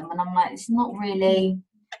read them, and I'm like, it's not really,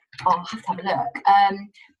 I'll have to have a look.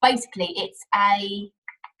 Basically, it's a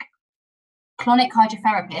colonic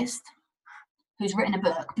hydrotherapist who's written a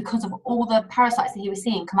book because of all the parasites that he was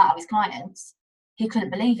seeing come out of his clients. He couldn't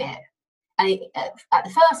believe it. And at the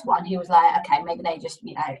first one, he was like, okay, maybe they just,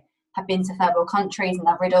 have been to third world countries and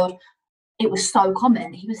they're riddled. It was so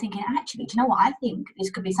common. He was thinking, actually, do you know what? I think this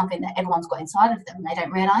could be something that everyone's got inside of them and they don't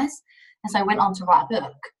realise. And so I went on to write a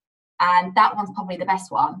book. And that one's probably the best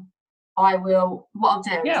one. What I'll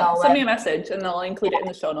do is I'll send me a message and I'll include it in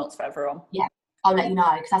the show notes for everyone. Yeah, I'll let you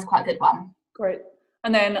know, because that's quite a good one. Great.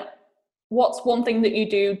 And then what's one thing that you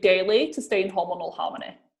do daily to stay in hormonal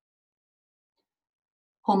harmony?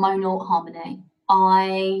 Hormonal harmony.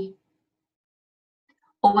 I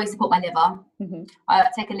always support my liver. I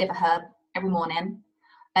take a liver herb every morning.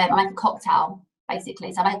 I make a cocktail,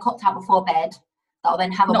 basically. So I make a cocktail before bed that I'll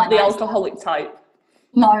then have on my nightstand. Not the alcoholic type?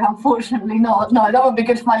 No, unfortunately not. No, that would be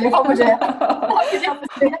good for my liver, would it? That would be the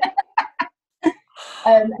opposite.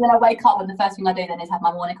 And then I wake up and the first thing I do then is have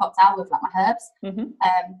my morning cocktail with like my herbs. And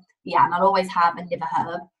I'll always have a liver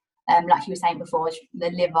herb. Like you were saying before, the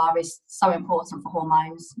liver is so important for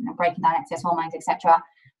hormones, breaking down excess hormones, etc.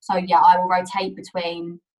 So I will rotate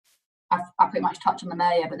between, I pretty much touched on them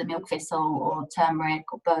earlier, but the milk thistle or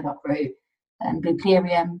turmeric or burdock root,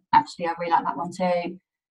 Buplerium, actually I really like that one too.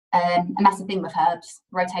 And that's the thing with herbs,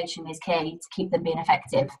 rotation is key to keep them being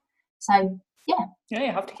effective. So you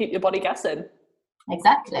have to keep your body guessing.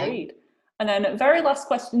 Exactly. Great. And then very last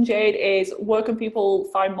question, Jade, is where can people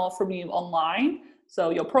find more from you online? So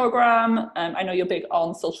your program, I know you're big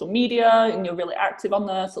on social media and you're really active on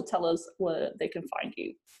there. So tell us where they can find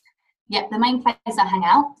you. Yeah, the main place I hang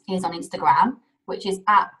out is on Instagram, which is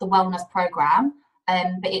at the Wellness Program.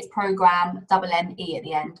 But it's program MME at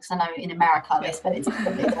the end, because I know in America they spell it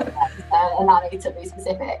differently, and I need to be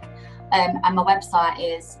specific. And my website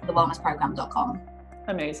is thewellnessprogram.com.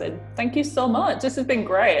 Amazing. Thank you so much. This has been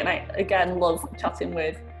great. And I, again, love chatting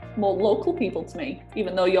with more local people to me.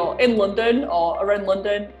 Even though you're in London or around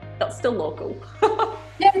London, that's still local.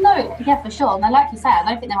 Yeah, for sure. And like you say, I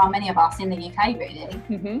don't think there are many of us in the UK,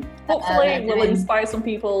 really. Hopefully we'll inspire some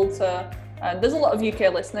people to... there's a lot of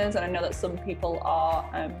UK listeners, and I know that some people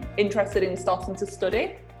are interested in starting to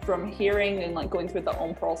study from hearing and like going through their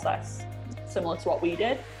own process. similar to what we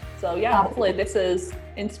did. So yeah, hopefully this has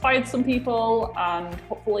inspired some people, and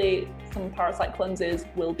hopefully some parasite cleanses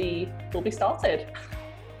will be started.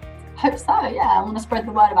 Hope so, yeah. I want to spread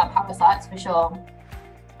the word about parasites for sure.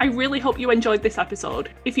 I really hope you enjoyed this episode.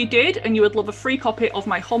 If you did and you would love a free copy of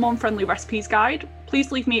my hormone-friendly recipes guide,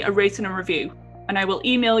 please leave me a rating and review, and I will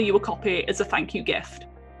email you a copy as a thank you gift.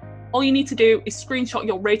 All you need to do is screenshot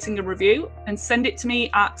your rating and review and send it to me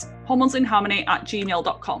at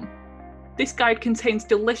hormonesinharmony@gmail.com. This guide contains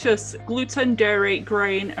delicious gluten, dairy,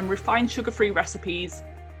 grain, and refined sugar-free recipes,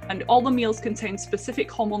 and all the meals contain specific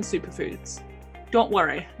hormone superfoods. Don't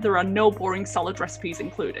worry, there are no boring salad recipes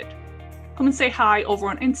included. Come and say hi over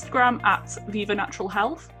on Instagram at Viva Natural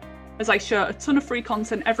Health, as I share a ton of free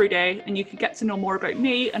content every day, and you can get to know more about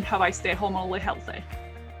me and how I stay hormonally healthy.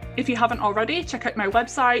 If you haven't already, check out my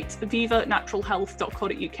website,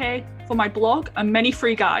 vivanaturalhealth.co.uk, for my blog and many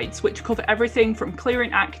free guides which cover everything from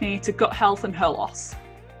clearing acne to gut health and hair loss.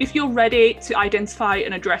 If you're ready to identify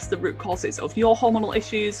and address the root causes of your hormonal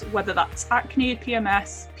issues, whether that's acne,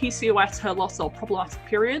 PMS, PCOS, hair loss, or problematic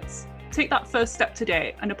periods, take that first step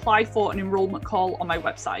today and apply for an enrolment call on my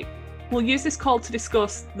website. We'll use this call to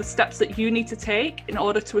discuss the steps that you need to take in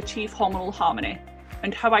order to achieve hormonal harmony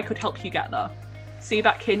and how I could help you get there. See you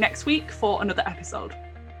back here next week for another episode.